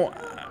 How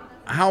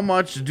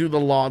much do the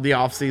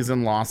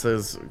offseason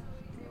losses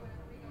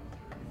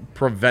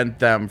prevent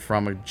them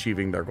from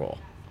achieving their goal?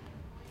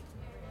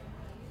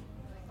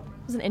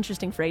 It was an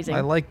interesting phrasing.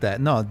 I like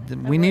that. No,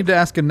 we need to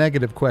ask a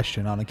negative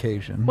question on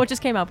occasion. What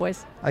just came out,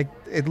 boys?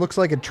 It looks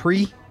like a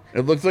tree.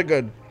 It looks like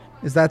a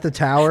Is that the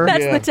tower?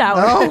 That's the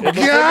tower. Oh It looks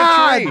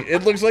God! like a tree.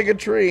 It looks like a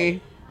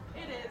tree.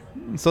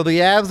 So the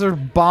Avs are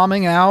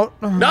bombing out.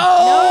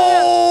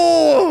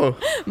 No!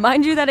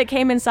 Mind you that it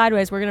came in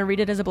sideways. We're going to read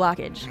it as a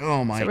blockage.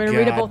 Oh my god! So we're going to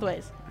read it both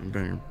ways. I'm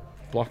gonna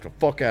block the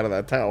fuck out of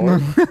that tower.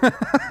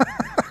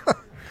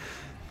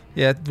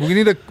 Yeah,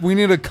 we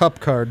need a cup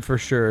card for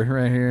sure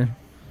right here.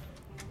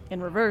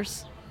 In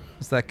reverse.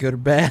 Is that good or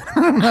bad?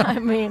 I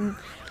mean,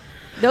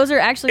 those are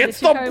actually it's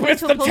the two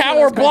cards. the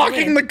tower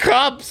blocking the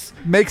cups.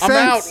 Makes I'm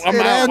sense. out. I'm It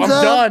out. adds I'm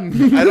up.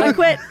 done. I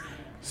quit.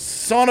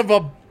 Son of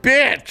a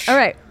bitch. All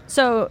right.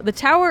 So the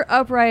tower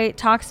upright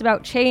talks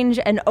about change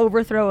and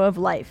overthrow of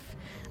life.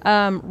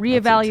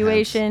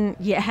 Reevaluation,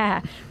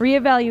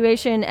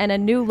 reevaluation and a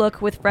new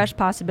look with fresh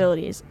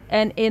possibilities.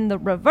 And in the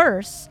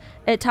reverse,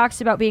 it talks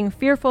about being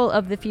fearful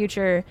of the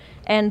future,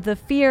 and the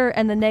fear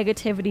and the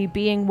negativity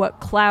being what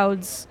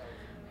clouds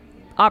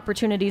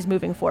opportunities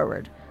moving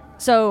forward.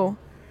 So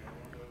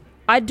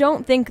I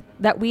don't think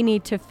that we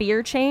need to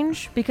fear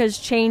change, because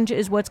change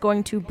is what's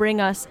going to bring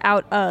us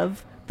out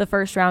of the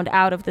first round,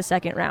 out of the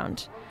second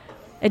round.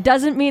 It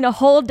doesn't mean a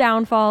whole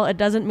downfall. It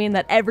doesn't mean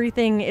that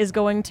everything is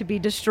going to be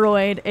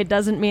destroyed. It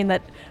doesn't mean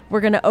that we're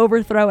going to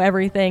overthrow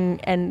everything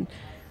and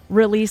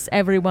release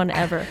everyone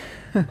ever.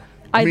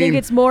 I think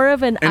it's more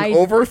of an idea.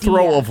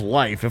 overthrow of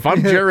life. If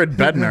I'm Jared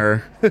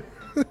Bednar,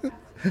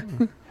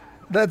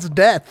 That's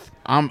death.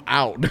 I'm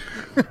out.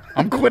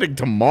 I'm quitting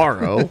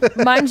tomorrow.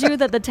 Mind you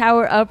that the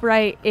tower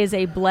upright is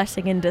a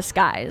blessing in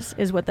disguise,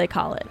 is what they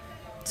call it.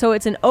 So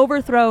it's an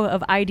overthrow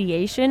of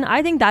ideation.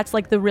 I think that's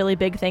like the really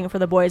big thing for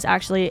the boys,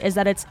 actually, is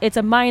that it's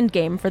a mind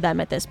game for them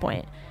at this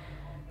point.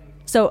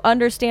 So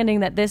understanding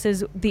that this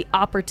is the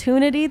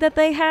opportunity that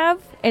they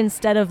have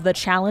instead of the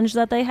challenge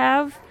that they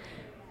have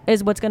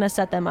is what's going to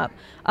set them up.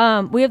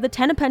 We have the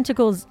Ten of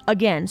Pentacles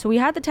again. So we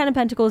had the Ten of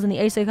Pentacles and the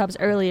Ace of Cups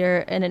earlier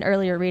in an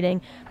earlier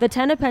reading. The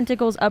Ten of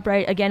Pentacles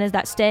upright, again, is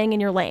that staying in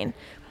your lane.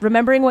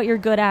 Remembering what you're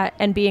good at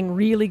and being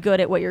really good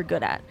at what you're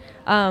good at.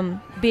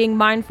 Being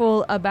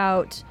mindful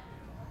about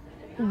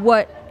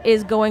what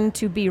is going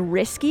to be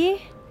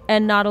risky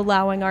and not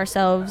allowing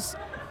ourselves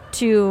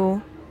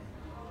to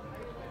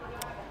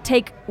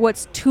take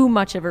what's too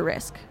much of a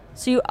risk.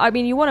 So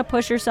you want to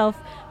push yourself,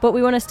 but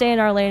we want to stay in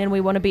our lane, and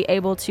we want to be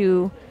able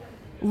to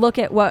look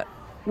at what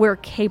we're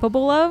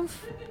capable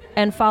of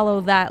and follow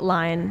that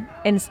line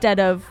instead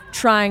of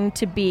trying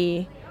to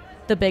be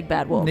the big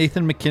bad wolf.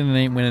 Nathan McKinnon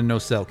ain't winning no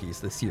Selkies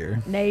this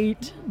year.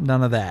 Nate.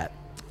 None of that.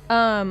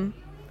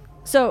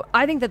 So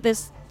I think that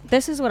this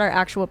is what our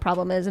actual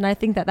problem is, and I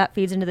think that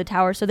feeds into the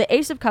tower. So the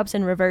Ace of Cups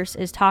in reverse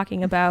is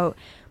talking about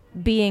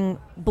being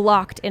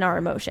blocked in our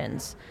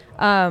emotions,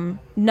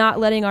 not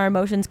letting our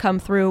emotions come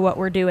through what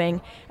we're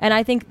doing. And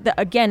I think that,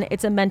 again,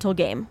 it's a mental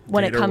game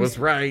when Tater it comes. was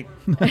right.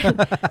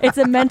 It's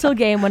a mental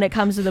game when it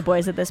comes to the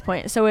boys at this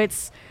point. So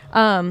it's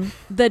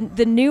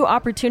the new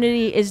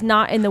opportunity is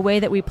not in the way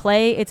that we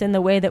play; it's in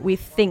the way that we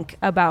think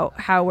about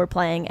how we're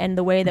playing and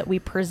the way that we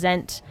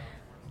present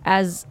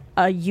as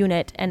a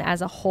unit and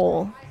as a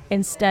whole,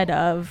 instead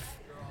of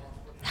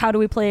how do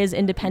we play as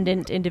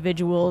independent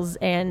individuals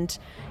and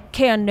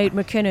can Nate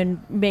McKinnon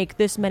make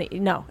this many?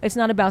 No, it's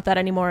not about that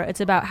anymore.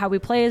 It's about how we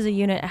play as a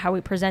unit, how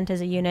we present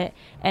as a unit,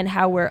 and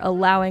how we're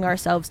allowing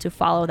ourselves to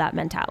follow that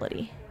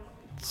mentality.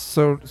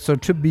 So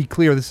to be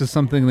clear, this is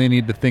something they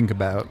need to think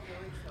about,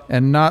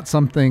 and not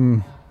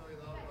something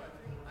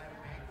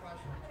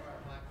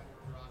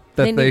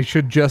that they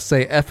should just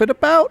say F it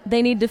about.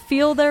 They need to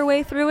feel their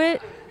way through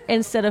it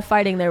instead of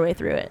fighting their way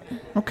through it.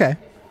 Okay.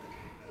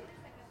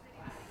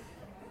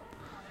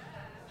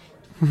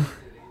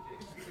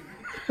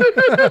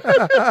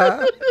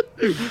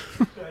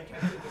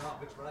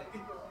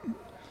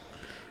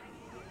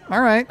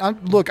 All right.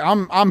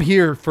 I'm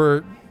here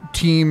for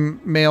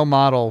team male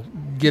model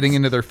getting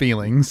into their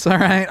feelings. All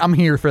right. I'm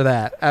here for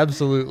that.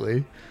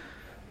 Absolutely.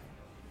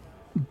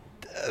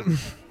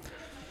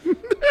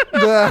 All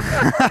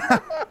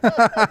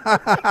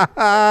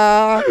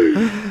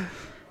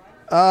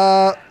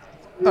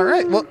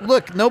right. Well,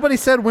 look, nobody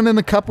said winning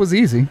the cup was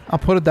easy. I'll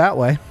put it that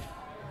way.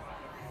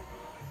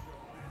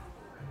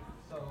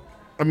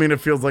 I mean,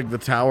 it feels like the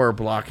tower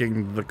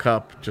blocking the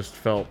cup just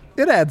felt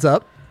It adds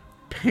up.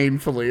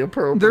 painfully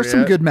appropriate. There's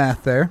some good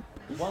math there.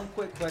 One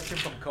quick question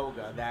from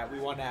Koga that we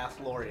want to ask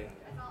Lori.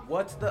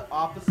 What's the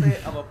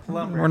opposite of a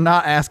plumber? We're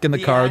not asking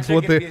the cards.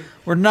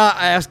 We're not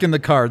asking the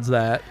cards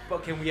that.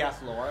 But can we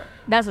ask Laura?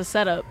 That's a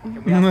setup.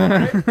 Can we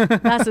ask Lori?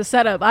 That's a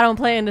setup. I don't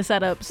play into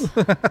setups.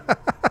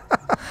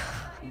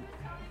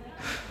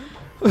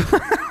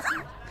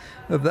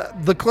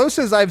 The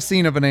closest I've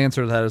seen of an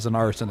answer to that is an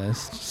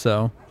arsonist.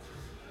 So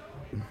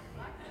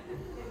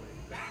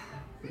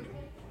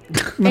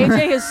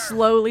AJ is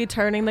slowly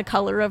turning the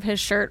color of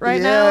his shirt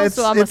right now,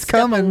 so I'm a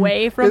step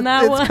away from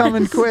that one. It's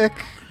coming quick.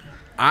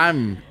 I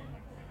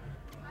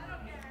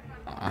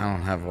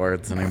don't have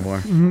words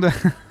anymore.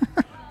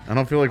 I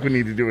don't feel like we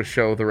need to do a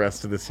show the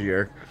rest of this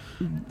year.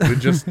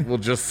 We'll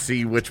just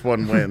see which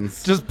one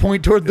wins. Just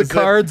point toward the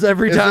cards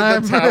every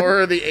time. Is it the tower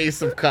or the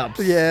ace of cups?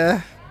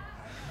 Yeah.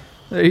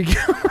 There you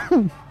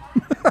go.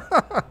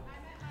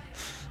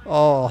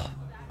 Oh,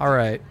 all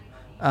right.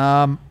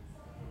 All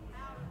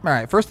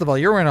right. First of all,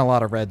 you're wearing a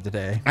lot of red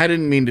today. I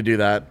didn't mean to do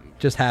that.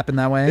 Just happened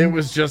that way? It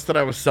was just that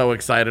I was so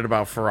excited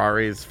about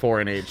Ferrari's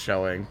 4-8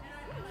 showing.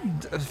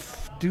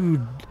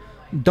 Dude,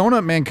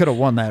 Donut Man could have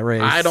won that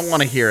race. I don't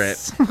want to hear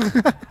it.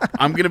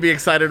 I'm going to be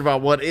excited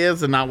about what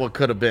is and not what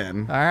could have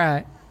been. All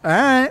right. All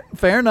right.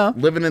 Fair enough.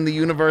 Living in the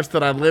universe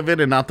that I live in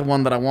and not the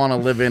one that I want to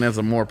live in is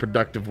a more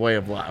productive way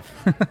of life.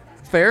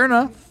 Fair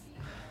enough.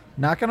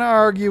 Not going to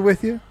argue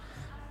with you.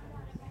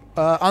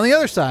 On the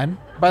other side,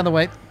 by the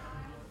way,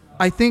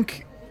 I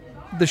think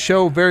the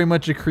show very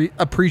much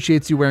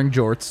appreciates you wearing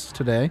jorts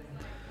today.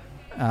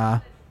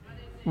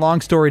 Long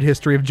storied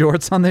history of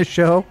jorts on this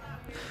show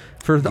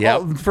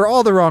for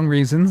all the wrong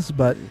reasons,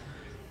 but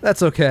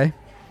that's okay.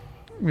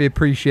 We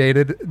appreciate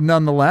it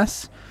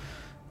nonetheless.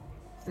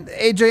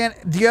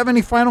 AJ, do you have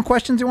any final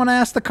questions you want to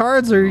ask the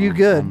cards, or are you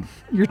good?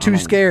 You're too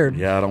scared.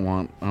 Yeah, I don't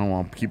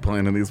want to keep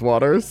playing in these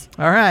waters.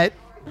 All right.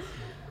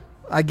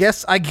 I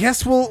guess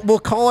we'll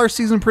call our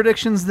season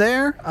predictions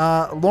there.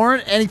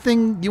 Lauren,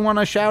 anything you want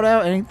to shout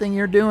out? Anything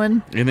you're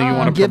doing? Anything you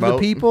want to give promote?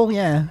 the people?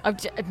 Yeah.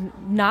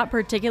 Not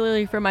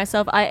particularly for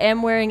myself. I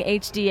am wearing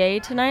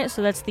HDA tonight,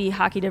 so that's the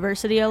Hockey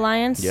Diversity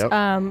Alliance. Yep.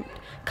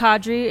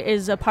 Kadri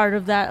is a part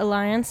of that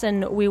alliance,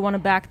 and we want to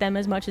back them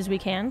as much as we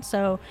can.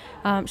 So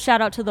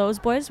shout out to those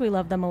boys. We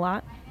love them a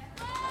lot.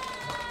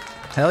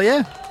 Hell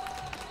yeah.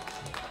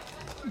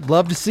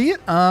 Love to see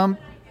it.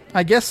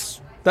 I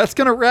guess that's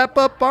going to wrap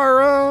up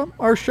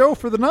our show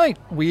for the night.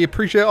 We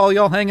appreciate all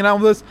y'all hanging out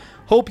with us.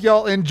 Hope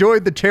y'all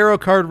enjoyed the tarot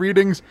card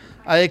readings.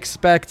 I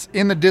expect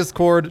in the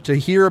Discord to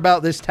hear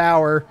about this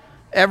tower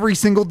every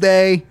single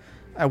day.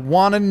 I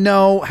want to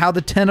know how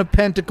the 10 of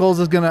Pentacles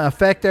is going to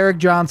affect Eric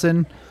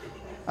Johnson.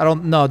 I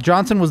don't know.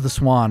 Johnson was the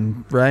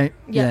Swan, right?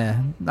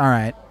 Yeah. All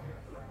right.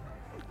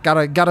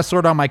 Gotta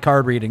sort out my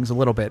card readings a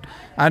little bit.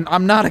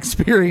 I'm not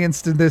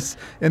experienced in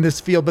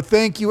this field, but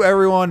thank you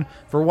everyone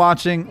for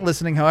watching,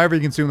 listening, however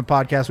you consume the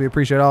podcast. We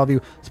appreciate all of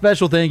you.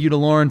 Special thank you to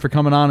Lauren for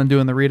coming on and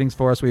doing the readings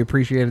for us. We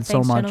appreciate it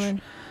so much.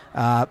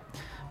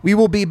 We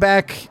will be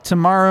back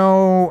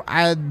tomorrow.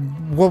 I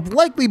will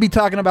likely be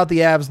talking about the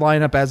Avs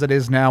lineup as it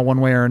is now, one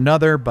way or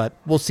another, but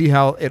we'll see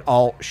how it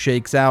all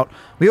shakes out.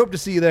 We hope to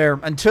see you there.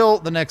 Until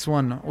the next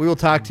one, we will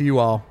talk to you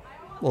all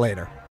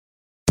later.